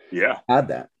games. Yeah. Had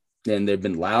that. And they've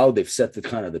been loud. They've set the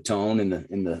kind of the tone in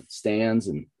the stands.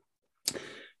 And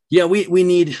yeah, we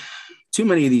need too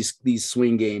many of these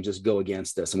swing games just go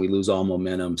against us and we lose all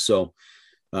momentum. So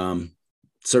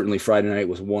certainly Friday night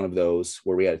was one of those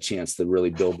where we had a chance to really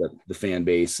build the fan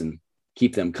base and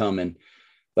keep them coming.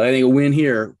 But I think a win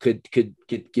here could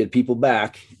get people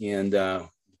back, and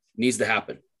needs to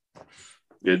happen.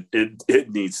 It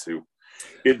needs to.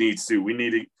 It needs to. We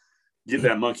need to. get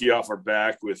that monkey off our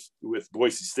back with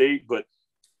Boise State. But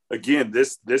again,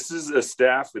 this is a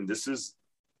staff, and this is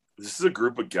a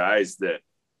group of guys that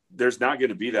there's not going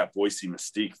to be that Boise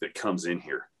mystique that comes in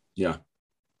here. Yeah.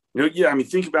 I mean,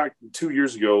 think about 2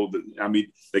 years ago.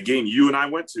 The game you and I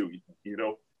went to,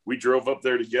 we drove up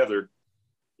there together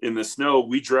in the snow.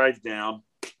 We drive down,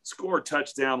 score a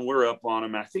touchdown. We're up on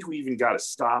them. I think we even got a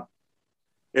stop.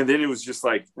 And then it was just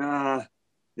like,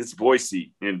 it's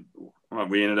Boise. And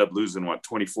we ended up losing,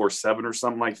 24-7 or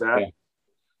something like that. Yeah.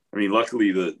 I mean,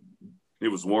 luckily it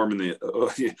was warm in the,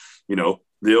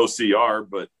 the OCR,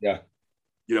 but yeah,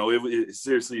 it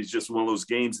seriously is just one of those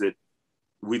games that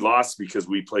we lost because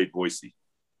we played Boise.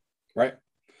 Right.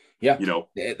 Yeah.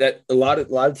 That a lot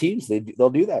of teams, they'll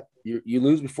do that. You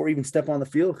lose before you even step on the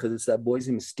field because it's that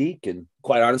Boise mystique. And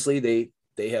quite honestly,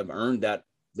 they have earned that.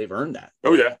 They've earned that.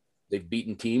 Oh yeah. They've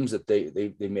beaten teams that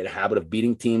they made a habit of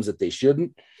beating teams that they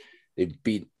shouldn't. They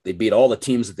beat all the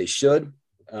teams that they should.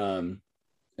 And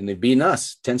they've beaten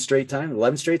us 10 straight times,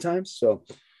 11 straight times. So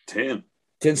 10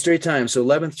 straight times. So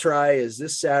 11th try is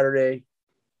this Saturday.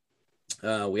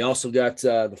 We also got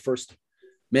the first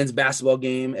men's basketball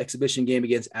game, exhibition game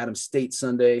against Adams State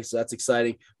Sunday. So that's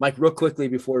exciting. Mike, real quickly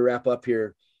before we wrap up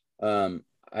here,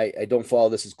 I don't follow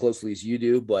this as closely as you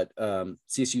do, but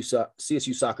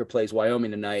CSU soccer plays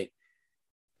Wyoming tonight.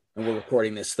 And we're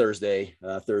recording this Thursday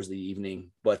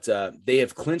evening. But they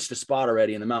have clinched a spot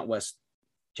already in the Mountain West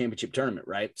Championship tournament,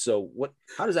 right? So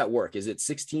how does that work? Is it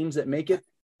 6 teams that make it?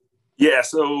 Yeah,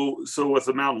 so with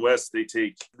the Mountain West,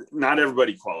 not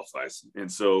everybody qualifies.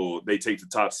 And so they take the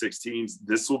top 6 teams.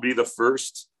 This will be the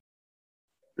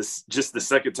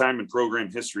second time in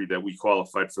program history that we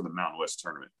qualified for the Mountain West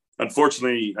tournament.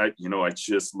 Unfortunately, I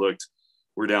just looked,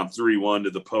 we're down 3-1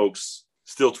 to the Pokes,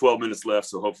 still 12 minutes left.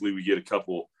 So hopefully we get a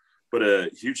couple, but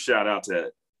a huge shout out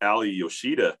to Ali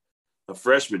Yoshida, a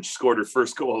freshman. She scored her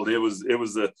first goal. It was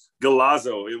a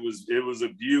golazo. It was a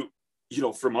beaut.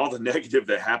 From all the negative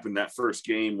that happened that first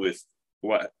game with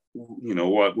what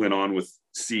went on with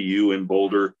CU and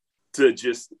Boulder, to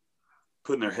just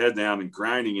putting their head down and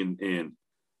grinding and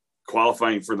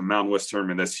qualifying for the Mountain West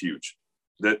tournament. That's huge.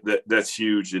 That's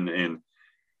huge, and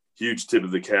huge tip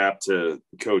of the cap to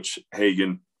Coach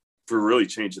Hagan for really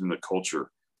changing the culture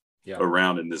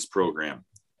around in this program.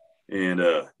 And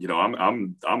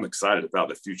I'm excited about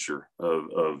the future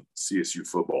of CSU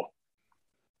football.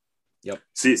 Yep.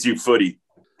 CSU footy.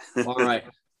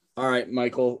 All right,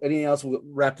 Michael. Anything else? We'll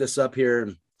wrap this up here,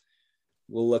 and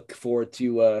we'll look forward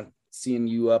to seeing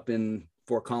you up in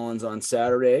Fort Collins on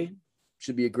Saturday.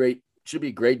 Should be a great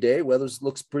day. Weather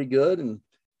looks pretty good, and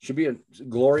should be a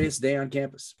glorious day on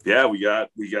campus. Yeah, we got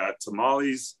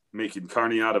tamales, making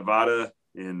carne adobada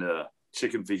and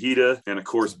chicken fajita, and of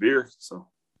course beer. So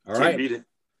all right, beat it.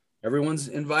 Everyone's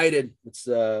invited. It's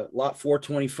lot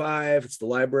 425. It's the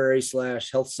library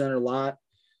 / health center lot.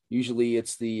 Usually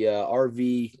it's the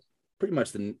RV, pretty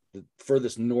much the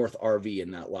furthest north RV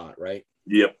in that lot, right?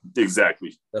 Yep,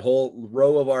 exactly. The whole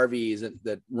row of RVs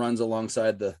that runs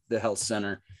alongside the health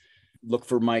center. Look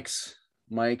for Mike's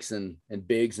and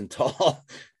Biggs and Tall,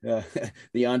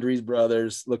 the Andres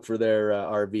brothers. Look for their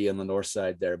RV on the north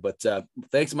side there. But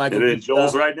thanks, Michael. And then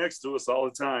Joel's right next to us all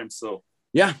the time, so.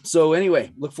 Yeah. So anyway,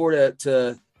 look forward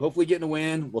to hopefully getting a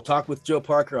win. We'll talk with Joe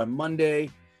Parker on Monday.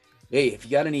 Hey, if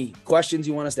you got any questions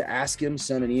you want us to ask him,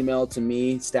 send an email to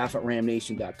me,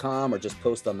 staff@ramnation.com, or just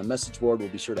post on the message board. We'll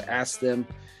be sure to ask them.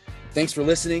 Thanks for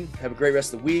listening. Have a great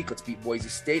rest of the week. Let's beat Boise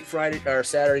State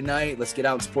Saturday night. Let's get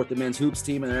out and support the men's hoops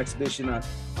team in their exhibition on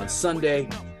Sunday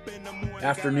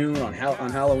afternoon on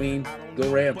Halloween.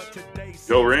 Go Rams.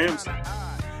 Go Rams.